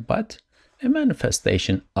nothing but a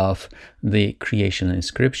manifestation of the creation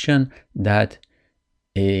inscription that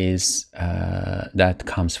is that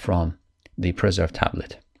comes from the preserved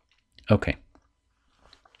tablet. Okay.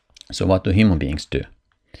 So what do human beings do?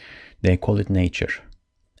 They call it nature.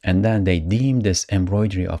 And then they deem this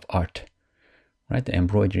embroidery of art, right? The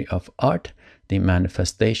embroidery of art, the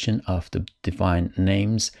manifestation of the divine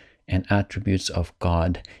names and attributes of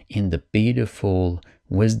God in the beautiful,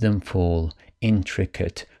 wisdomful,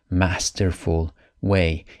 intricate, masterful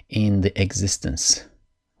way in the existence,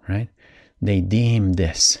 right? They deem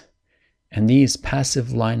this. And these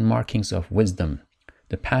passive line markings of wisdom,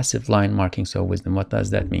 the passive line markings of wisdom, what does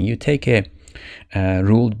that mean? You take a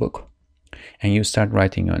ruled book and you start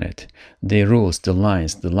writing on it. The rules, the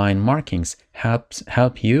lines, the line markings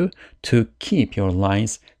help you to keep your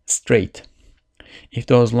lines straight. If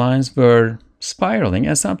those lines were spiraling,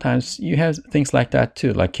 and sometimes you have things like that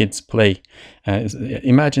too, like kids play.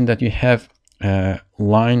 Imagine that you have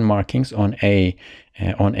line markings on a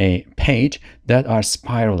page that are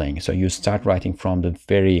spiraling. So you start writing from the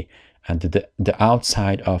very the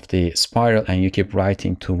outside of the spiral, and you keep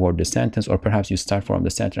writing toward the sentence, or perhaps you start from the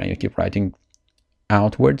center and you keep writing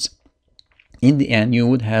outwards. In the end, you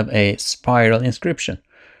would have a spiral inscription,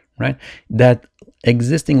 right? That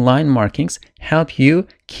existing line markings help you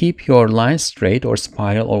keep your lines straight, or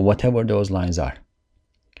spiral, or whatever those lines are,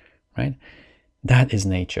 right? That is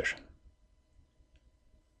nature,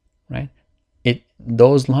 right?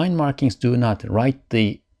 Those line markings do not write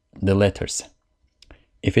the letters.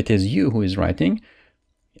 If it is you who is writing,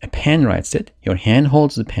 a pen writes it, your hand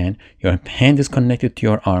holds the pen, your hand is connected to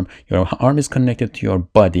your arm is connected to your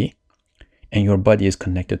body, and your body is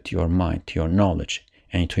connected to your mind, to your knowledge,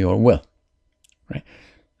 and to your will, right?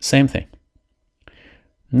 Same thing.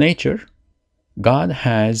 Nature, God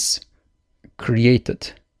has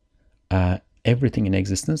created everything in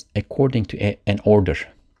existence according to an order.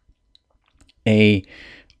 You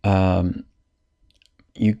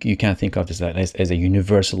can think of this as a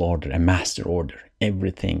universal order, a master order.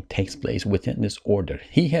 Everything takes place within this order.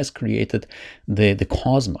 He has created the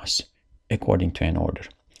cosmos according to an order.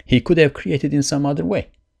 He could have created in some other way.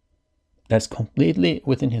 That's completely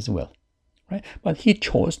within his will, right? But he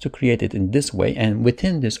chose to create it in this way, and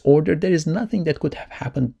within this order, there is nothing that could have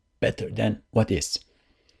happened better than what is.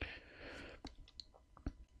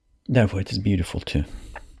 Therefore, it is beautiful too.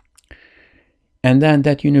 And then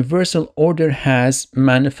that universal order has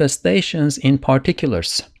manifestations in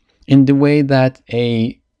particulars, in the way that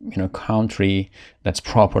a country that's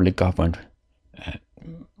properly governed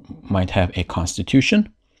might have a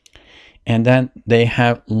constitution, and then they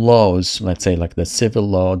have laws, let's say like the civil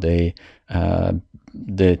law, the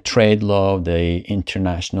trade law, the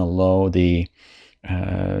international law, the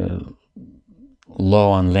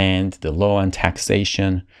law on land, the law on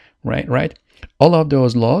taxation, right? All of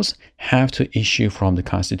those laws have to issue from the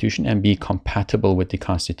Constitution and be compatible with the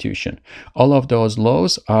Constitution. All of those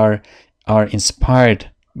laws are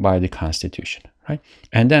inspired by the Constitution, right?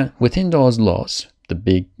 And then within those laws, the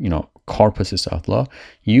big, corpuses of law,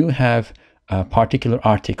 you have particular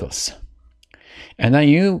articles. And then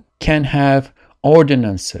you can have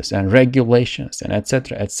ordinances and regulations and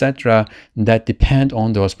etc., that depend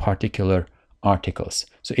on those particular articles.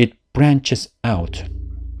 So it branches out.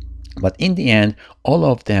 But in the end, all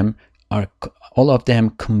of them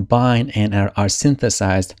combine and are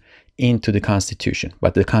synthesized into the Constitution.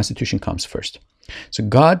 But the Constitution comes first. So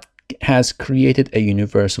God has created a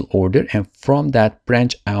universal order, and from that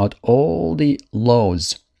branch out all the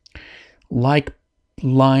laws, like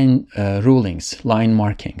line rulings, line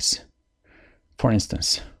markings. For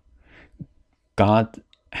instance, God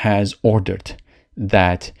has ordered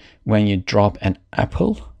that when you drop an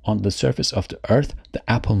apple on the surface of the earth, the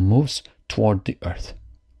apple moves toward the earth.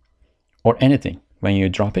 Or anything, when you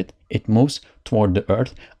drop it, it moves toward the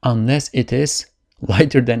earth unless it is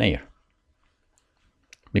lighter than air.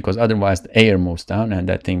 Because otherwise the air moves down and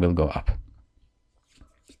that thing will go up.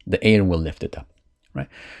 The air will lift it up, right?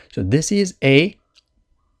 So this is a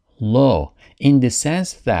law in the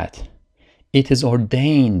sense that it is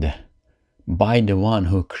ordained by the one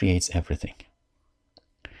who creates everything.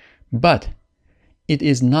 But it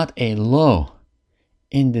is not a law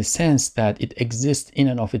in the sense that it exists in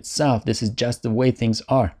and of itself. This is just the way things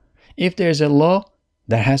are. If there's a law,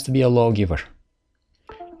 there has to be a lawgiver.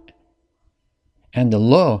 And the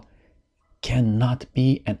law cannot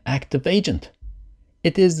be an active agent.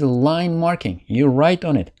 It is the line marking. You write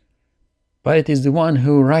on it. But it is the one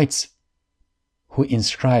who writes, who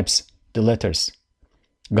inscribes the letters.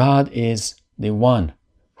 God is the one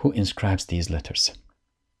who inscribes these letters.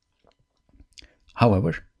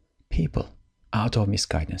 However, people, out of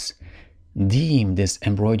misguidance, deem this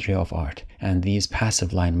embroidery of art and these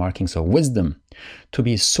passive line markings of wisdom to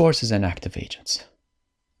be sources and active agents,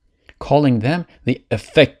 calling them the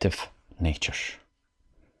effective nature.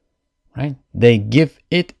 Right? They give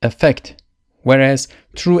it effect, whereas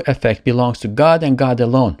true effect belongs to God and God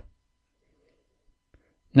alone.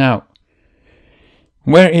 Now,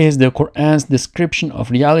 where is the Quran's description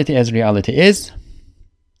of reality as reality is?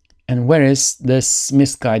 And where is this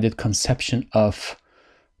misguided conception of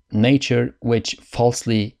nature which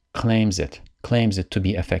falsely claims it to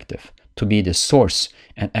be effective, to be the source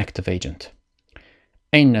and active agent?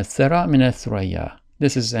 أَيْنَ الثَّرَى مِنَ الثُّرَيَّا.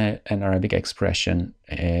 This is an Arabic expression.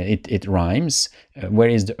 It rhymes. Where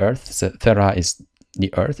is the earth? So, thara is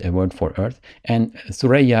the earth, a word for earth, and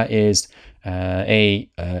Thuraya is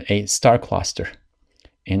a star cluster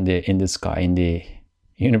in the sky, in the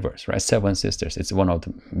universe, right? Seven Sisters. It's one of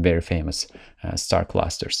the very famous star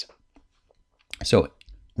clusters. So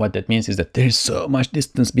what that means is that there's so much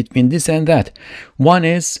distance between this and that. One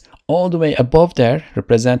is all the way above there,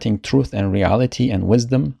 representing truth and reality and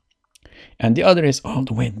wisdom, and the other is all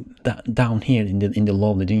the way down here in the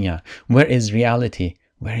lowly dunya. Where is reality?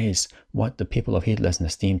 Where is what the people of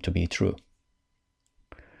heedlessness deem to be true?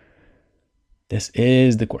 This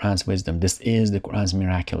is the Quran's wisdom. This is the Quran's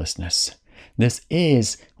miraculousness. This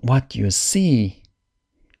is what you see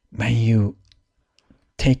when you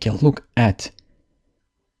take a look at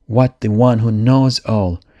what the one who knows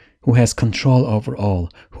all, who has control over all,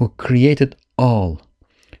 who created all,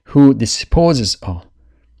 who disposes all,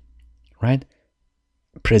 right,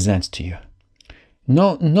 presents to you. In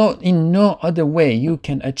no other way you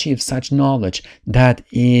can achieve such knowledge that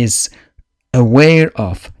is aware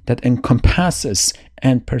of, that encompasses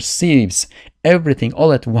and perceives everything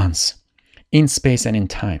all at once in space and in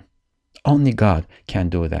time. Only God can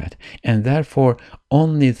do that. And therefore,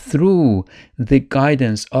 only through the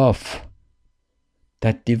guidance of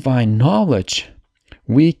that divine knowledge,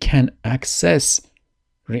 we can access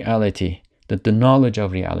reality, the knowledge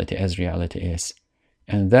of reality as reality is.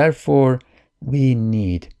 And therefore, we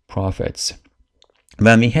need prophets.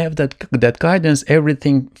 When we have that guidance,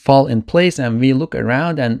 everything fall in place, and we look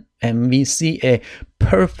around and we see a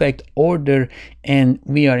perfect order, and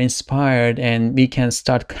we are inspired, and we can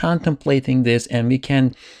start contemplating this, and we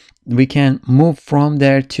can move from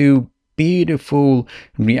there to beautiful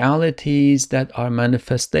realities that are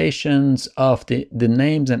manifestations of the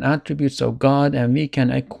names and attributes of God, and we can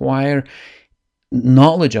acquire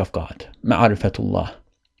knowledge of God, ma'arifatullah,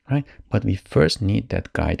 right? But we first need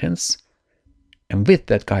that guidance. And with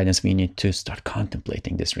that guidance, we need to start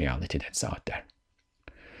contemplating this reality that's out there.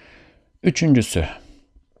 Üçüncüsü.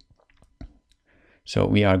 So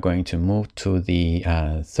we are going to move to the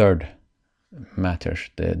third matter,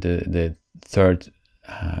 the third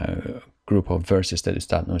group of verses that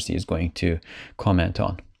Üstad Nursi is going to comment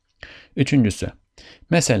on. Üçüncüsü.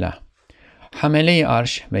 Mesela hamele-i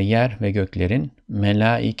arş ve yer ve göklerin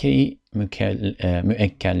melaike-i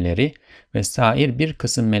müekkelleri ve sair bir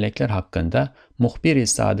kısım melekler hakkında muhbir-i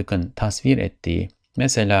sadıkın tasvir ettiği,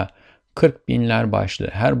 mesela 40 binler başlı,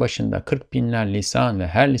 her başında 40 binler lisan ve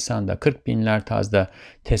her lisanda 40 binler tazda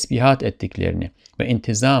tesbihat ettiklerini ve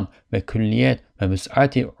intizam ve külliyet ve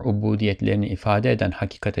vüs'ati ubudiyetlerini ifade eden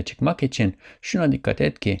hakikate çıkmak için şuna dikkat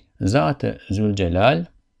et ki Zat-ı Zülcelal,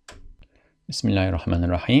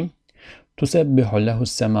 Bismillahirrahmanirrahim, Tusebbihu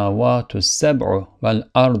lehus semavatu seb'u vel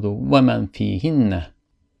ardu ve men fihinne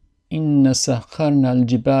İnne sahharnal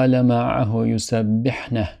cibale ma'ahu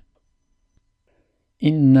yusebbihne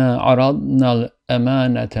İnna aradnal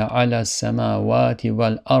emanete ala semavati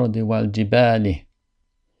vel ardi vel cibali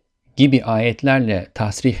gibi ayetlerle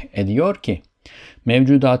tasrih ediyor ki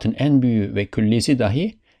mevcudatın en büyüğü ve küllisi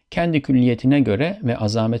dahi kendi külliyetine göre ve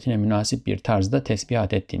azametine münasip bir tarzda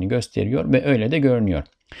tesbihat ettiğini gösteriyor ve öyle de görünüyor.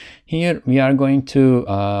 Here we are going to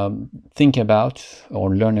think about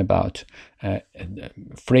or learn about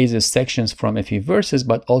phrases, sections from a few verses,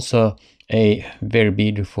 but also a very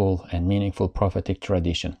beautiful and meaningful prophetic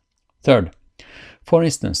tradition. Third, for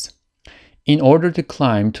instance, in order to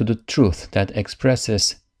climb to the truth that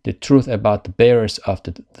expresses the truth about the bearers of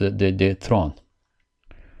the throne,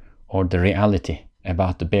 or the reality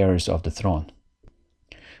about the bearers of the throne.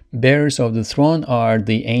 Bearers of the throne are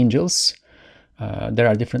the angels. There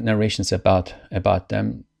are different narrations about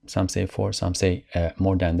them. Some say 4, some say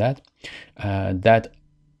more than that. That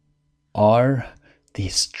are the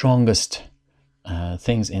strongest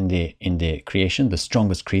things in the creation, the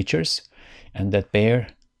strongest creatures, and that bear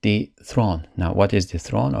the throne. Now, what is the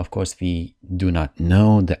throne? Of course, we do not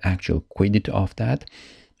know the actual quiddity of that.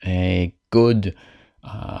 A good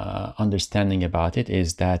understanding about it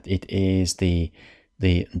is that it is the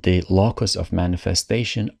locus of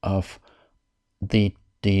manifestation of the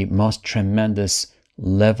most tremendous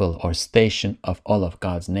level or station of all of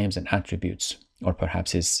God's names and attributes, or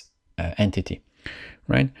perhaps his entity,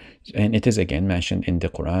 right? And it is again mentioned in the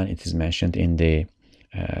Quran, it is mentioned in the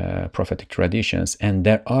prophetic traditions, and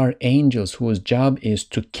there are angels whose job is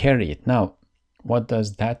to carry it. Now, what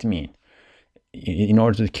does that mean? In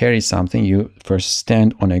order to carry something, you first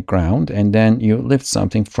stand on a ground and then you lift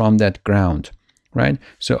something from that ground, right?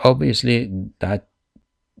 So obviously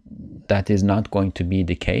that is not going to be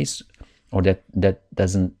the case, or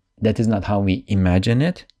that is not how we imagine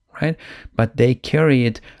it, right? But they carry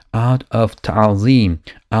it out of ta'zim,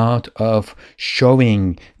 out of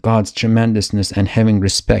showing God's tremendousness and having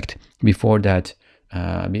respect before that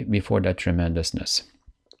tremendousness.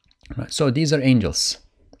 Right? So these are angels.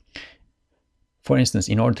 For instance,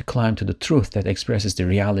 in order to climb to the truth that expresses the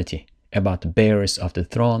reality about the bearers of the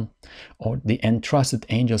throne, or the entrusted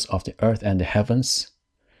angels of the earth and the heavens.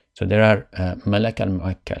 So there are Malak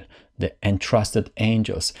al-Muakkal, the entrusted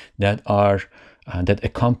angels that are that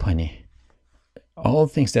accompany all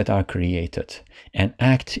things that are created and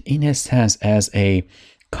act in a sense as a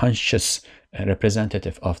conscious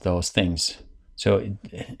representative of those things. So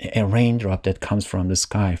a raindrop that comes from the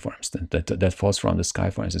sky, for instance, that falls from the sky,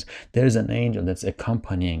 for instance, there is an angel that's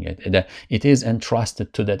accompanying it. That it is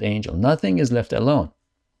entrusted to that angel. Nothing is left alone.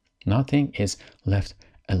 Nothing is left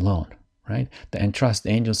alone, right? The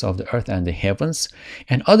entrusted angels of the earth and the heavens,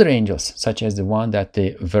 and other angels, such as the one that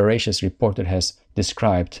the veracious reporter has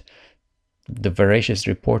described. The veracious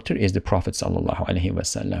reporter is the Prophet sallallahu alaihi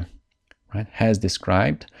wasallam, right? Has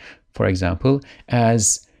described, for example,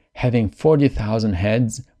 as having 40,000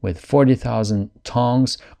 heads with 40,000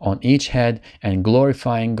 tongues on each head and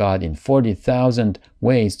glorifying God in 40,000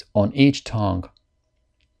 ways on each tongue.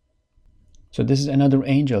 So this is another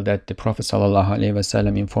angel that the Prophet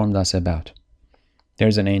ﷺ informed us about.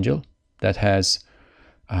 There's an angel that has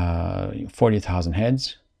 40,000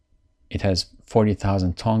 heads. It has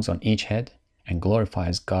 40,000 tongues on each head and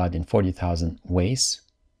glorifies God in 40,000 ways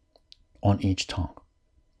on each tongue.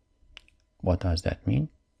 What does that mean?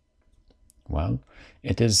 Well,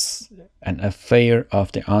 it is an affair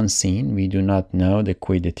of the unseen. We do not know the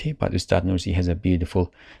quiddity, but Ustad Nursi has a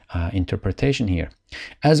beautiful interpretation here.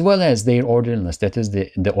 As well as their orderliness, that is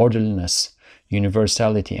the orderliness,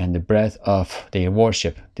 universality, and the breadth of their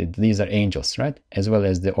worship. These are angels, right? As well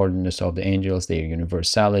as the orderliness of the angels, their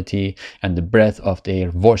universality, and the breadth of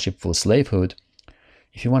their worshipful slavehood.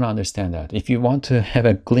 If you want to understand that, if you want to have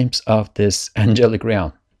a glimpse of this angelic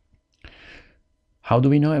realm, how do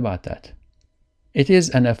we know about that? It is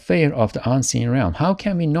an affair of the unseen realm. How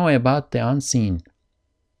can we know about the unseen?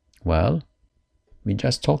 Well, we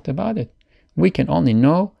just talked about it. We can only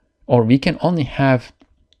know, or we can only have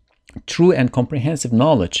true and comprehensive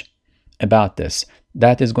knowledge about this.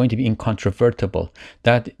 That is going to be incontrovertible.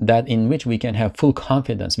 That in which we can have full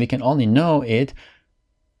confidence. We can only know it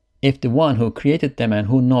if the one who created them and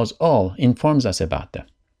who knows all informs us about them.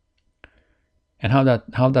 And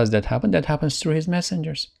how does that happen? That happens through his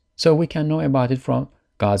messengers. So we can know about it from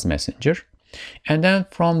God's messenger, and then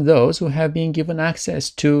from those who have been given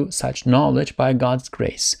access to such knowledge by God's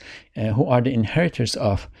grace, who are the inheritors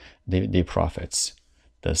of the prophets,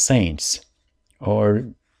 the saints,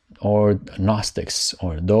 or Gnostics,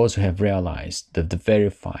 or those who have realized, the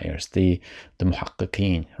verifiers, the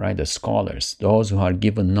muhaqqiqeen, right, the scholars, those who are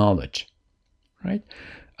given knowledge, right?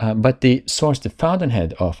 But the source, the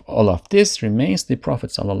fountainhead of all of this remains the Prophet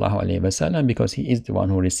ﷺ, because he is the one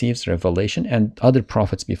who receives revelation, and other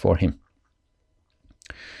prophets before him.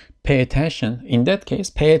 Pay attention. In that case,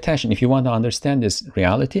 pay attention. If you want to understand this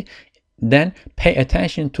reality, then pay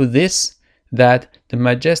attention to this, that the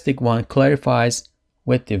Majestic One clarifies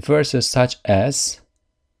with the verses such as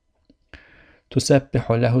تُسَبِّحُ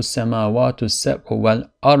لَهُ السَّمَاوَاتُ السَّبْعُ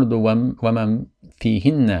وَالْأَرْضُ وَمَنْ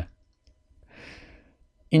فِيهِنَّ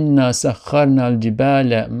إنا سخرنا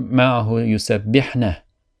الجبال معه يسبحن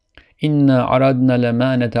إنا عرضنا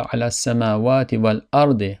الأمانة على السماوات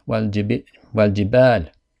والأرض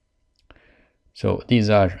والجبال. So these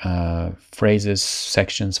are phrases,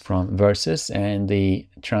 sections from verses, and the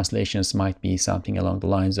translations might be something along the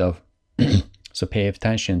lines of so pay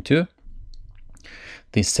attention to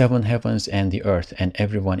the seven heavens and the earth, and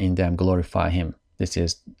everyone in them glorify him. This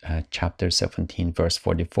is chapter 17 verse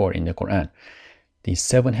 44 in the Quran. The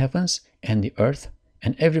seven heavens and the earth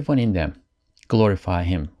and everyone in them glorify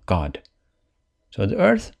him, God. So the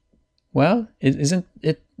earth, well, isn't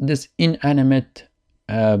it this inanimate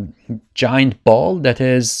giant ball that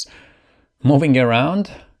is moving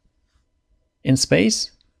around in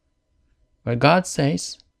space? But God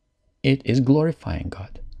says it is glorifying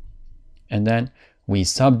God. And then we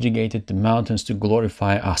subjugated the mountains to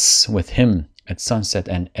glorify us with him at sunset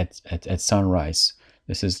and at sunrise.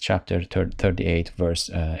 This is chapter 38, verse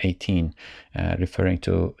 18, referring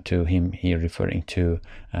to him here, referring to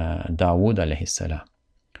Dawood alayhi salam.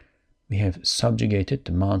 We have subjugated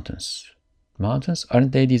the mountains. Mountains,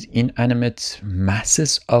 aren't they these inanimate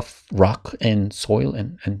masses of rock and soil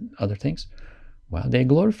and other things? Well, they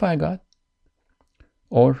glorify God.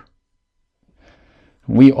 Or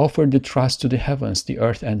we offer the trust to the heavens, the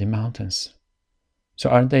earth, and the mountains. So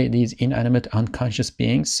aren't they these inanimate, unconscious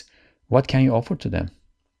beings? What can you offer to them?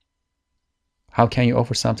 How can you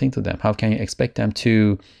offer something to them? How can you expect them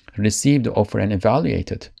to receive the offer and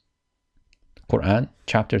evaluate it? Quran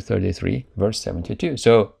chapter 33 verse 72.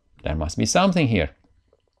 So there must be something here.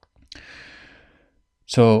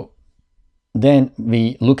 So then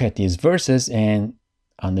we look at these verses and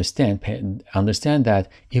understand that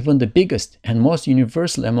even the biggest and most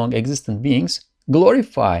universal among existent beings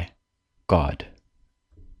glorify God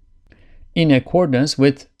in accordance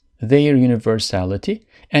with their universality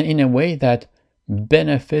and in a way that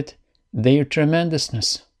benefit their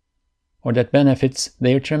tremendousness, or that benefits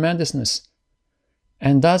their tremendousness.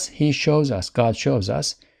 And thus he shows us, God shows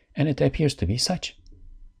us, and it appears to be such.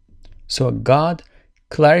 So God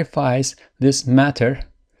clarifies this matter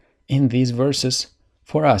in these verses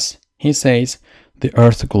for us. He says, the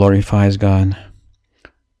earth glorifies God,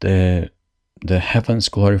 the heavens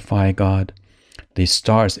glorify God, the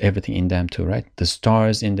stars, everything in them too, right? The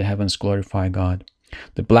stars in the heavens glorify God,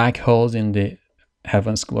 the black holes in the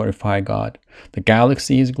heavens glorify God, the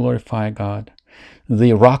galaxies glorify God,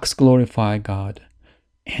 the rocks glorify God,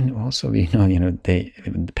 And also we know, the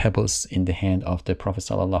pebbles in the hand of the Prophet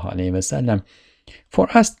sallallahu alaihi wasallam. For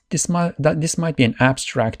us, this might be an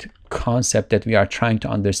abstract concept that we are trying to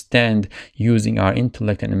understand using our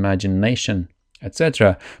intellect and imagination,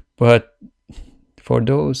 etc. But for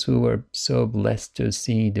those who were so blessed to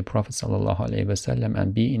see the Prophet ﷺ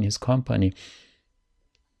and be in his company,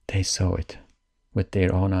 they saw it with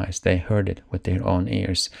their own eyes. They heard it with their own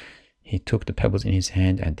ears. He took the pebbles in his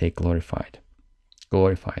hand and they glorified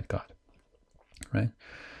God, right?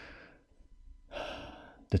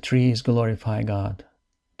 The trees glorify God.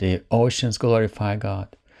 The oceans glorify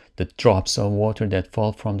God. The drops of water that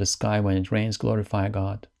fall from the sky when it rains glorify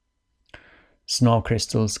God. Snow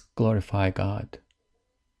crystals glorify God.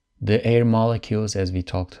 The air molecules, as we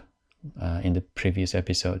talked in the previous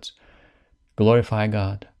episodes, glorify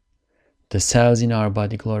God. The cells in our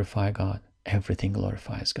body glorify God. Everything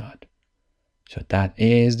glorifies God. So that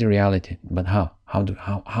is the reality. But how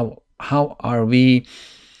are we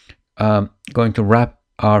going to wrap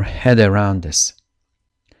our head around this?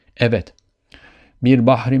 Evet, bir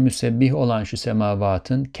bahri müsebbih olan şu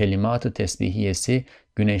semavatın kelimat-ı tesbihiyesi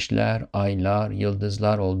güneşler, aylar,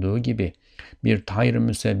 yıldızlar olduğu gibi bir tayr-ı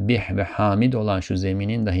müsebbih ve hamid olan şu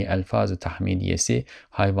zeminin dahi elfaz-ı tahmidiyesi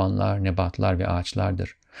hayvanlar, nebatlar ve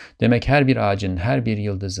ağaçlardır. Demek her bir ağacın, her bir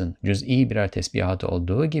yıldızın cüz'i birer tesbihatı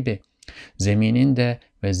olduğu gibi zeminin de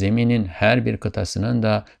ve zeminin her bir kıtasının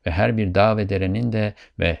da ve her bir dağ ve derenin de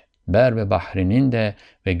ve ber ve bahrinin de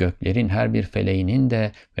ve göklerin her bir feleğinin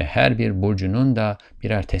de ve her bir burcunun da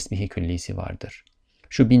birer tesbih-i küllisi vardır.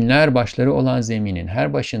 Şu binler başları olan zeminin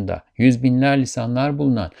her başında 100.000'ler lisanlar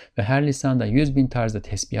bulunan ve her lisanda 100.000 tarzda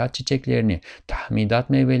tesbihat çiçeklerini, tahmidat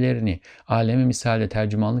meyvelerini alemi misalde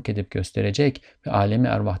tercümanlık edip gösterecek ve alemi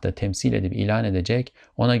ervahta temsil edip ilan edecek,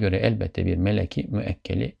 ona göre elbette bir meleki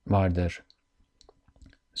müekkeli vardır.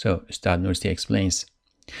 So, Ustad Nursi explains,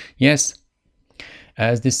 yes,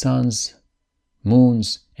 as the suns,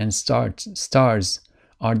 moons, and stars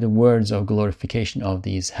are the words of glorification of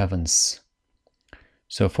these heavens.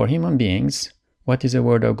 So for human beings, what is a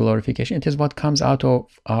word of glorification? It is what comes out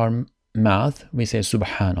of our mouth. We say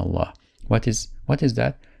Subhanallah. What is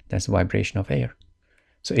that? That's the vibration of air.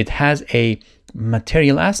 So it has a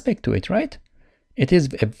material aspect to it, right? It is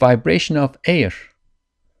a vibration of air.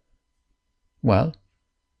 Well,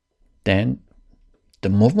 then the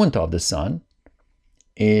movement of the sun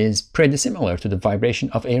is pretty similar to the vibration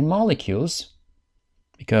of air molecules,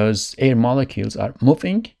 because air molecules are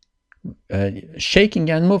moving, shaking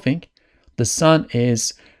and moving. The sun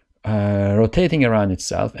is rotating around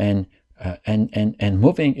itself and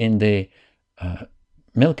moving in the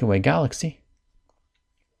Milky Way galaxy,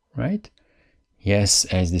 right? Yes,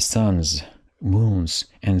 as the suns, moons,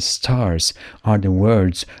 and stars are the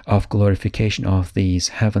words of glorification of these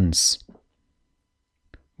heavens,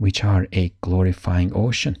 which are a glorifying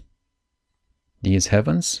ocean. These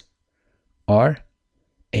heavens are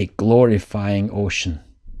a glorifying ocean.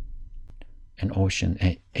 An ocean,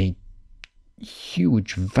 a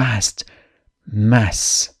huge, vast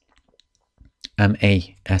mass,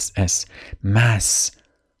 M-A-S-S, mass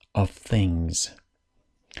of things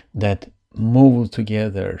that move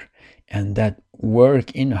together and that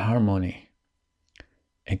work in harmony.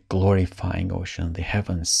 A glorifying ocean. The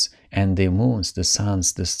heavens and the moons, the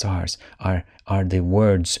suns, the stars are the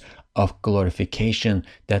words of glorification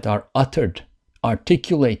that are uttered,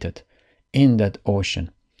 articulated in that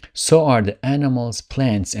ocean. So are the animals,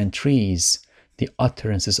 plants, and trees the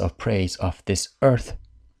utterances of praise of this earth,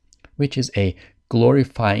 which is a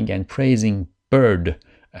glorifying and praising bird.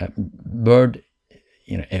 Bird,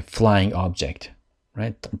 a flying object,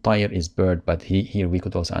 right? Tayr is bird, but here we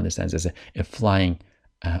could also understand as a flying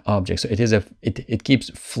object. So it keeps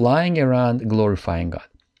flying around, glorifying God.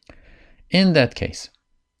 In that case,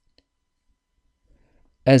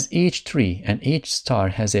 as each tree and each star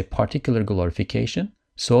has a particular glorification,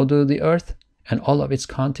 so do the earth and all of its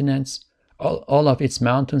continents, all of its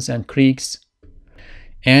mountains and creeks,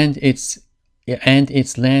 and its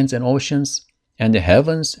lands and oceans, and the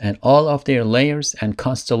heavens and all of their layers and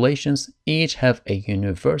constellations each have a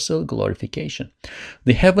universal glorification.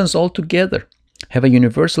 The heavens altogether have a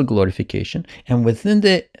universal glorification, and within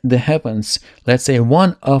the heavens, let's say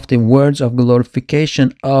one of the words of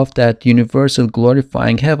glorification of that universal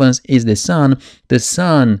glorifying heavens is the sun. The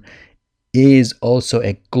sun is also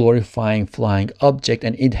a glorifying flying object,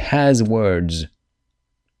 and it has words,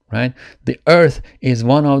 right? The earth is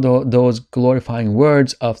one of those glorifying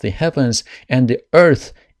words of the heavens, and the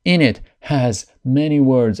earth in it has many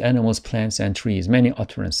words, animals, plants, and trees, many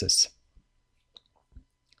utterances.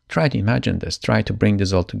 Try to imagine this. Try to bring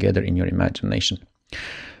this all together in your imagination.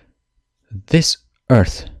 This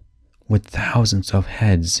earth with thousands of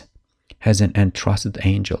heads has an entrusted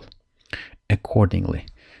angel accordingly,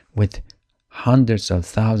 with hundreds of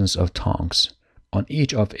thousands of tongues on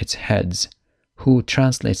each of its heads, who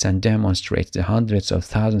translates and demonstrates the hundreds of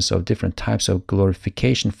thousands of different types of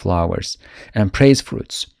glorification flowers and praise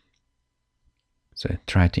fruits. So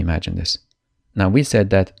try to imagine this. Now we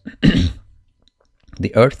said that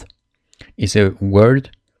the earth is a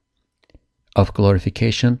word of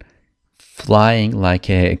glorification, flying like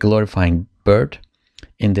a glorifying bird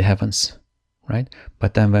in the heavens, right?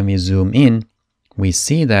 But then when we zoom in, we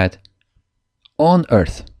see that on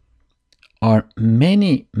earth are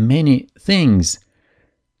many, many things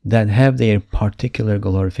that have their particular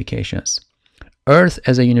glorifications. Earth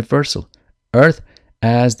as a universal, earth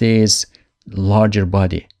as this larger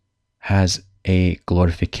body has a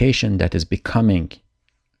glorification that is becoming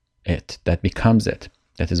it, that becomes it,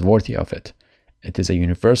 that is worthy of it. It is a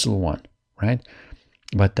universal one, right?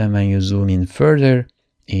 But then when you zoom in further,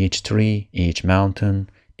 each tree, each mountain,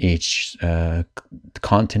 each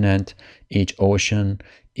continent, each ocean,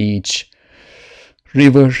 each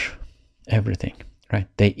river, everything, right?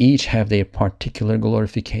 They each have their particular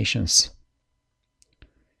glorifications.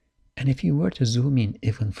 And if you were to zoom in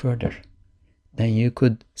even further, then you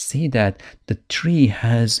could see that the tree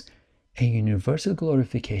has a universal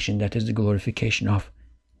glorification, that is the glorification of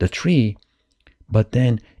the tree. But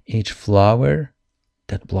then each flower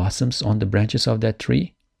that blossoms on the branches of that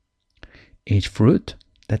tree, each fruit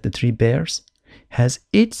that the tree bears, has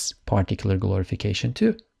its particular glorification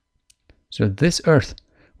too. So this earth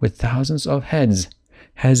with thousands of heads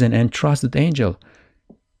has an entrusted angel.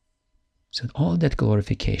 So all that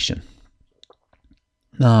glorification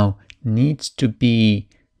now needs to be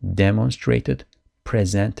demonstrated,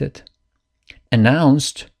 presented,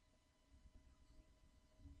 announced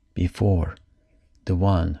before the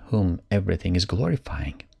one whom everything is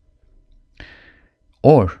glorifying,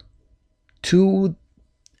 or to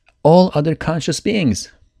all other conscious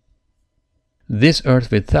beings. This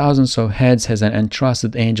earth with thousands of heads has an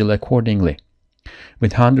entrusted angel accordingly,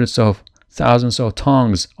 with hundreds of thousands of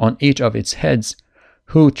tongues on each of its heads,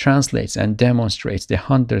 who translates and demonstrates the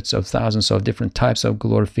hundreds of thousands of different types of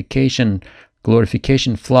glorification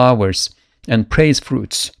flowers and praise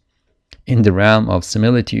fruits in the realm of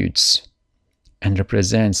similitudes, and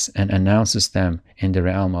represents and announces them in the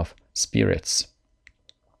realm of spirits.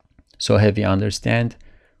 So have you understand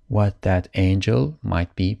what that angel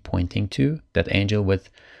might be pointing to? That angel with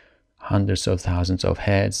hundreds of thousands of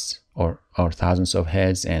heads, or thousands of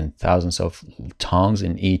heads and thousands of tongues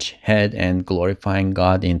in each head, and glorifying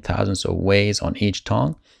God in thousands of ways on each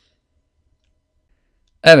tongue.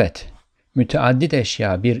 Evet, müteaddit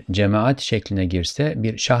eşya bir cemaat şekline girse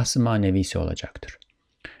bir şahs-ı manevisi olacaktır.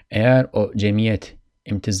 Eğer o cemiyet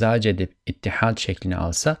imtizac edip ittihad şeklini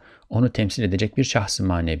alsa, onu temsil edecek bir şahs-ı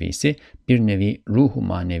manevisi, bir nevi ruhu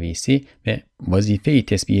manevisi ve vazife-i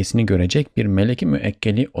tesbihesini görecek bir melek-i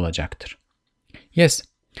müekkeli olacaktır. Yes,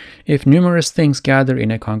 if numerous things gather in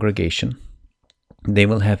a congregation, they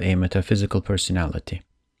will have a metaphysical personality.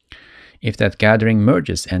 If that gathering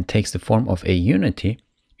merges and takes the form of a unity,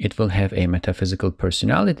 it will have a metaphysical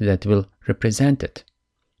personality that will represent it,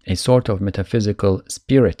 a sort of metaphysical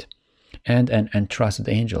spirit, and an entrusted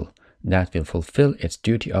angel that will fulfill its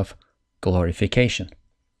duty of glorification.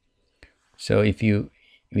 So if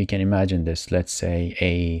we can imagine this, let's say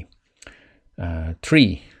a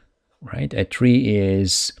tree, right? A tree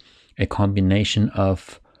is a combination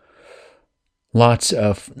of lots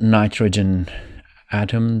of nitrogen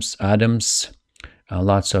atoms,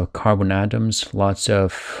 lots of carbon atoms, lots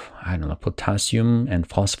of, potassium and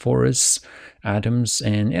phosphorus atoms,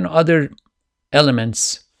 and other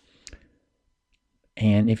elements.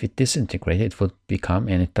 And if it disintegrates, it would become,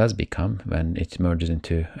 and it does become, when it merges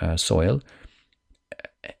into soil,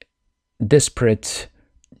 disparate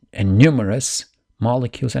and numerous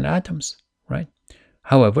molecules and atoms, right?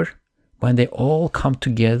 However, when they all come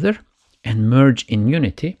together and merge in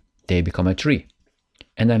unity, they become a tree.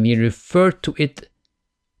 And then we refer to it,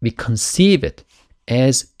 we conceive it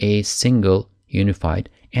as a single unified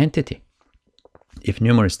entity. If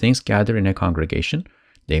numerous things gather in a congregation,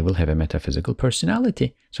 they will have a metaphysical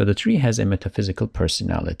personality. So the tree has a metaphysical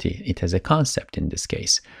personality. It has a concept in this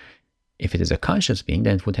case. If it is a conscious being,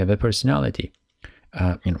 then it would have a personality.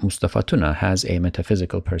 Mustafa Tuna has a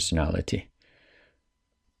metaphysical personality.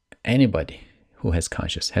 Anybody who has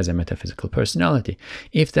conscious has a metaphysical personality.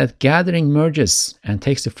 If that gathering merges and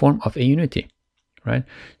takes the form of a unity, right?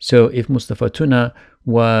 So if Mustafa Tuna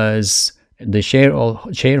was the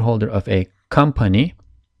shareholder of a company,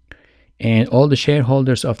 and all the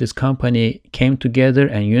shareholders of this company came together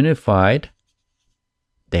and unified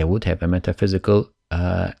they would have a metaphysical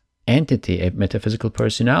entity, a metaphysical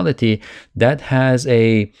personality that has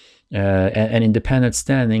an independent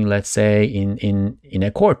standing, let's say in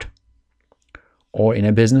a court or in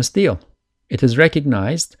a business deal. It is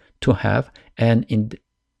recognized to have an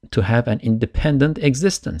independent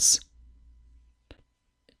existence,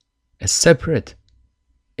 a separate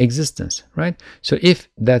existence, right? So if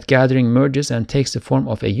that gathering merges and takes the form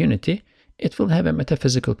of a unity, it will have a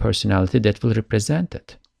metaphysical personality that will represent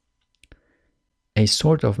it, a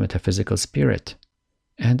sort of metaphysical spirit,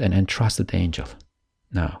 and an entrusted angel.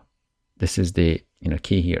 Now, this is the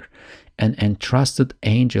key here. An entrusted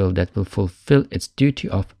angel that will fulfill its duty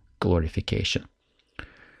of glorification.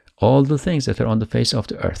 All the things that are on the face of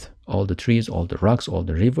the earth, all the trees, all the rocks, all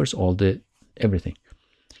the rivers, everything,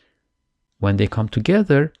 when they come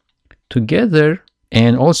together,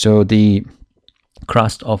 and also the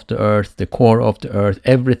crust of the earth, the core of the earth,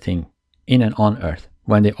 everything in and on earth,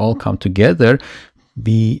 when they all come together,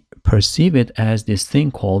 we perceive it as this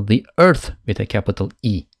thing called the earth with a capital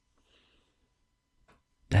E.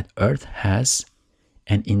 That earth has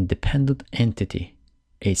an independent entity,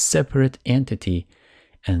 a separate entity,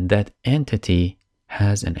 and that entity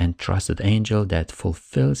has an entrusted angel that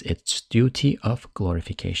fulfills its duty of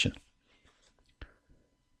glorification.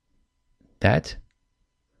 That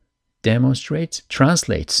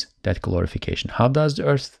translates that glorification. How does the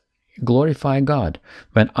earth glorify God?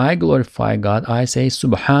 When I glorify God, I say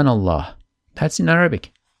Subhanallah. That's in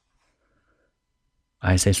Arabic.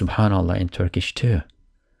 I say Subhanallah in Turkish too.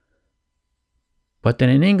 But then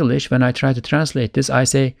in English, when I try to translate this, I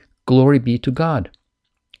say glory be to God.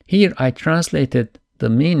 Here I translated the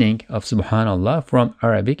meaning of Subhanallah from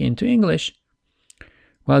Arabic into English.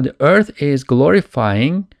 Well, the earth is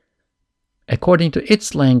glorifying according to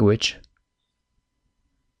its language,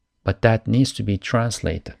 but that needs to be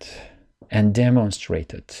translated and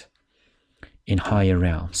demonstrated in higher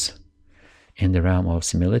realms, in the realm of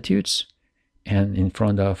similitudes and in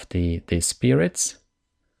front of the spirits,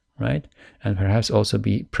 right? And perhaps also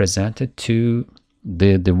be presented to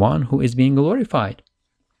the one who is being glorified.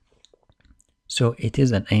 So it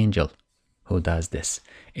is an angel who does this.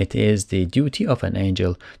 It is the duty of an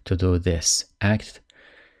angel to do this.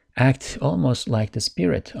 Act almost like the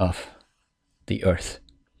spirit of the earth,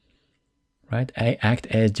 right? Act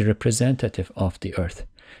as the representative of the earth.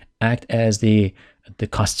 Act as the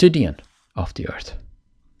custodian of the earth.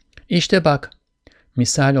 İşte bak,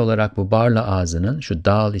 misal olarak bu barla ağzının, şu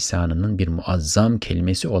dağ lisanının bir muazzam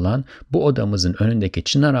kelimesi olan bu odamızın önündeki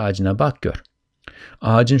çınar ağacına bak gör.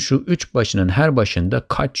 Ağacın şu üç başının her başında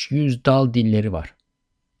kaç yüz dal dilleri var.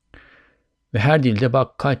 Ve her dilde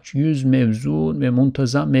bak kaç yüz mevzun ve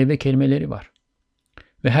muntazam meyve kelimeleri var.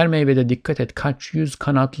 Ve her meyvede dikkat et kaç yüz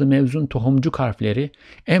kanatlı mevzun tohumcuk harfleri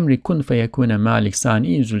emri kun feyekune malik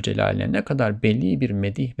sani zülcelal'e ne kadar belli bir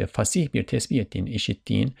medih ve fasih bir tesbih ettiğini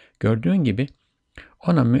işittiğin, gördüğün gibi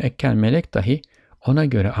ona müekkel melek dahi ona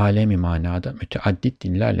göre alemi manada müteaddit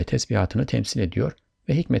dillerle tesbihatını temsil ediyor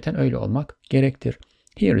ve hikmeten öyle olmak gerektir.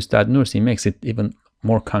 Here Ustad Nursi makes it even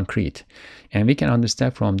more concrete, and we can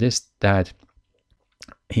understand from this that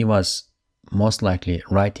he was most likely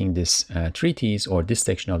writing this treatise or this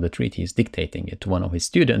section of the treatise, dictating it to one of his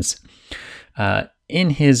students in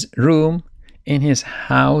his room, in his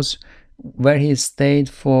house, where he stayed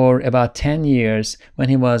for about 10 years when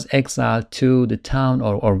he was exiled to the town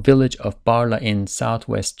or village of Barla in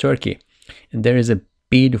southwest Turkey. And there is a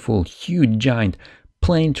beautiful, huge, giant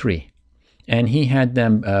plane tree. And he had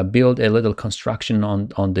them build a little construction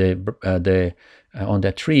on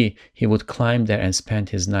that tree. He would climb there and spend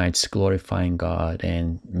his nights glorifying God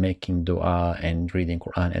and making dua and reading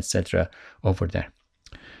Quran, etc. over there.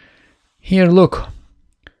 Here, look,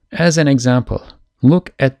 as an example,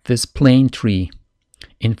 look at this plane tree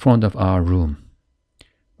in front of our room,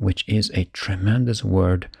 which is a tremendous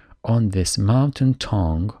word on this mountain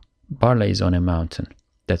tongue. Barla is on a mountain.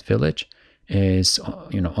 That village is,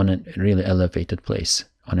 on a really elevated place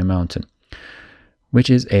on a mountain,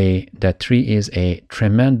 that tree is a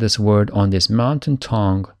tremendous word on this mountain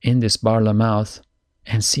tongue in this Barla mouth.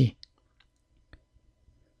 And see.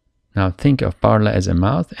 Now think of Barla as a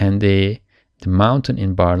mouth and the mountain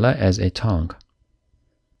in Barla as a tongue.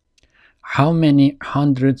 How many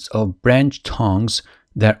hundreds of branch tongues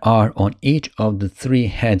there are on each of the three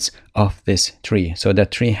heads of this tree. So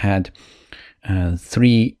that tree had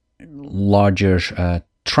three larger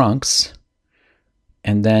trunks,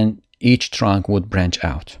 and then each trunk would branch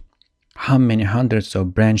out. How many hundreds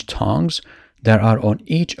of branch tongues there are on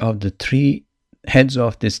each of the three heads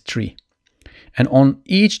of this tree. And on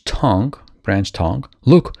each tongue, branch tongue,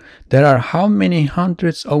 look, there are how many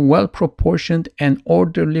hundreds of well-proportioned and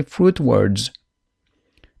orderly fruit words.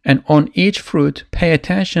 And on each fruit, pay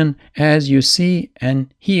attention as you see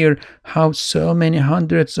and hear how so many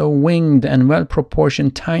hundreds of winged and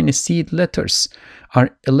well-proportioned tiny seed letters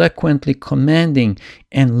are eloquently commanding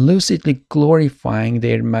and lucidly glorifying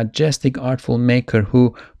their majestic artful maker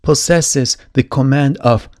who possesses the command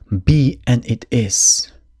of be and it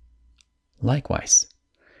is. Likewise,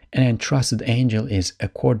 an entrusted angel is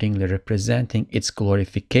accordingly representing its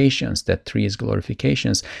glorifications, that three's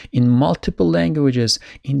glorifications, in multiple languages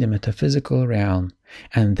in the metaphysical realm,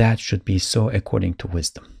 and that should be so according to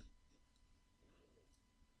wisdom.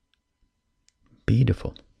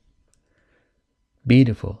 Beautiful.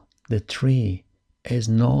 Beautiful. The tree is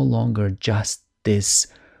no longer just this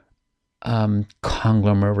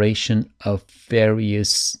conglomeration of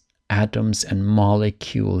various atoms and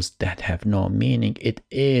molecules that have no meaning. It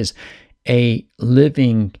is a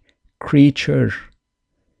living creature.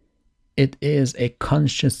 It is a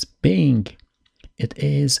conscious being. It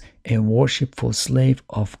is a worshipful slave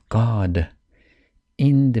of God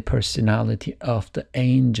in the personality of the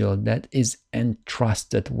angel that is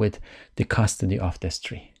entrusted with the custody of this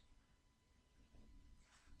tree.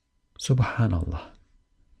 Subhanallah.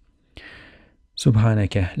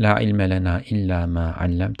 سبحانك لا علم لنا إلا ما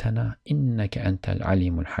علمتنا إنك أنت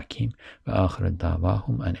العليم الحكيم وآخر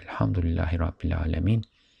دعواهم أن الحمد لله رب العالمين.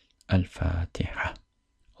 الفاتحة.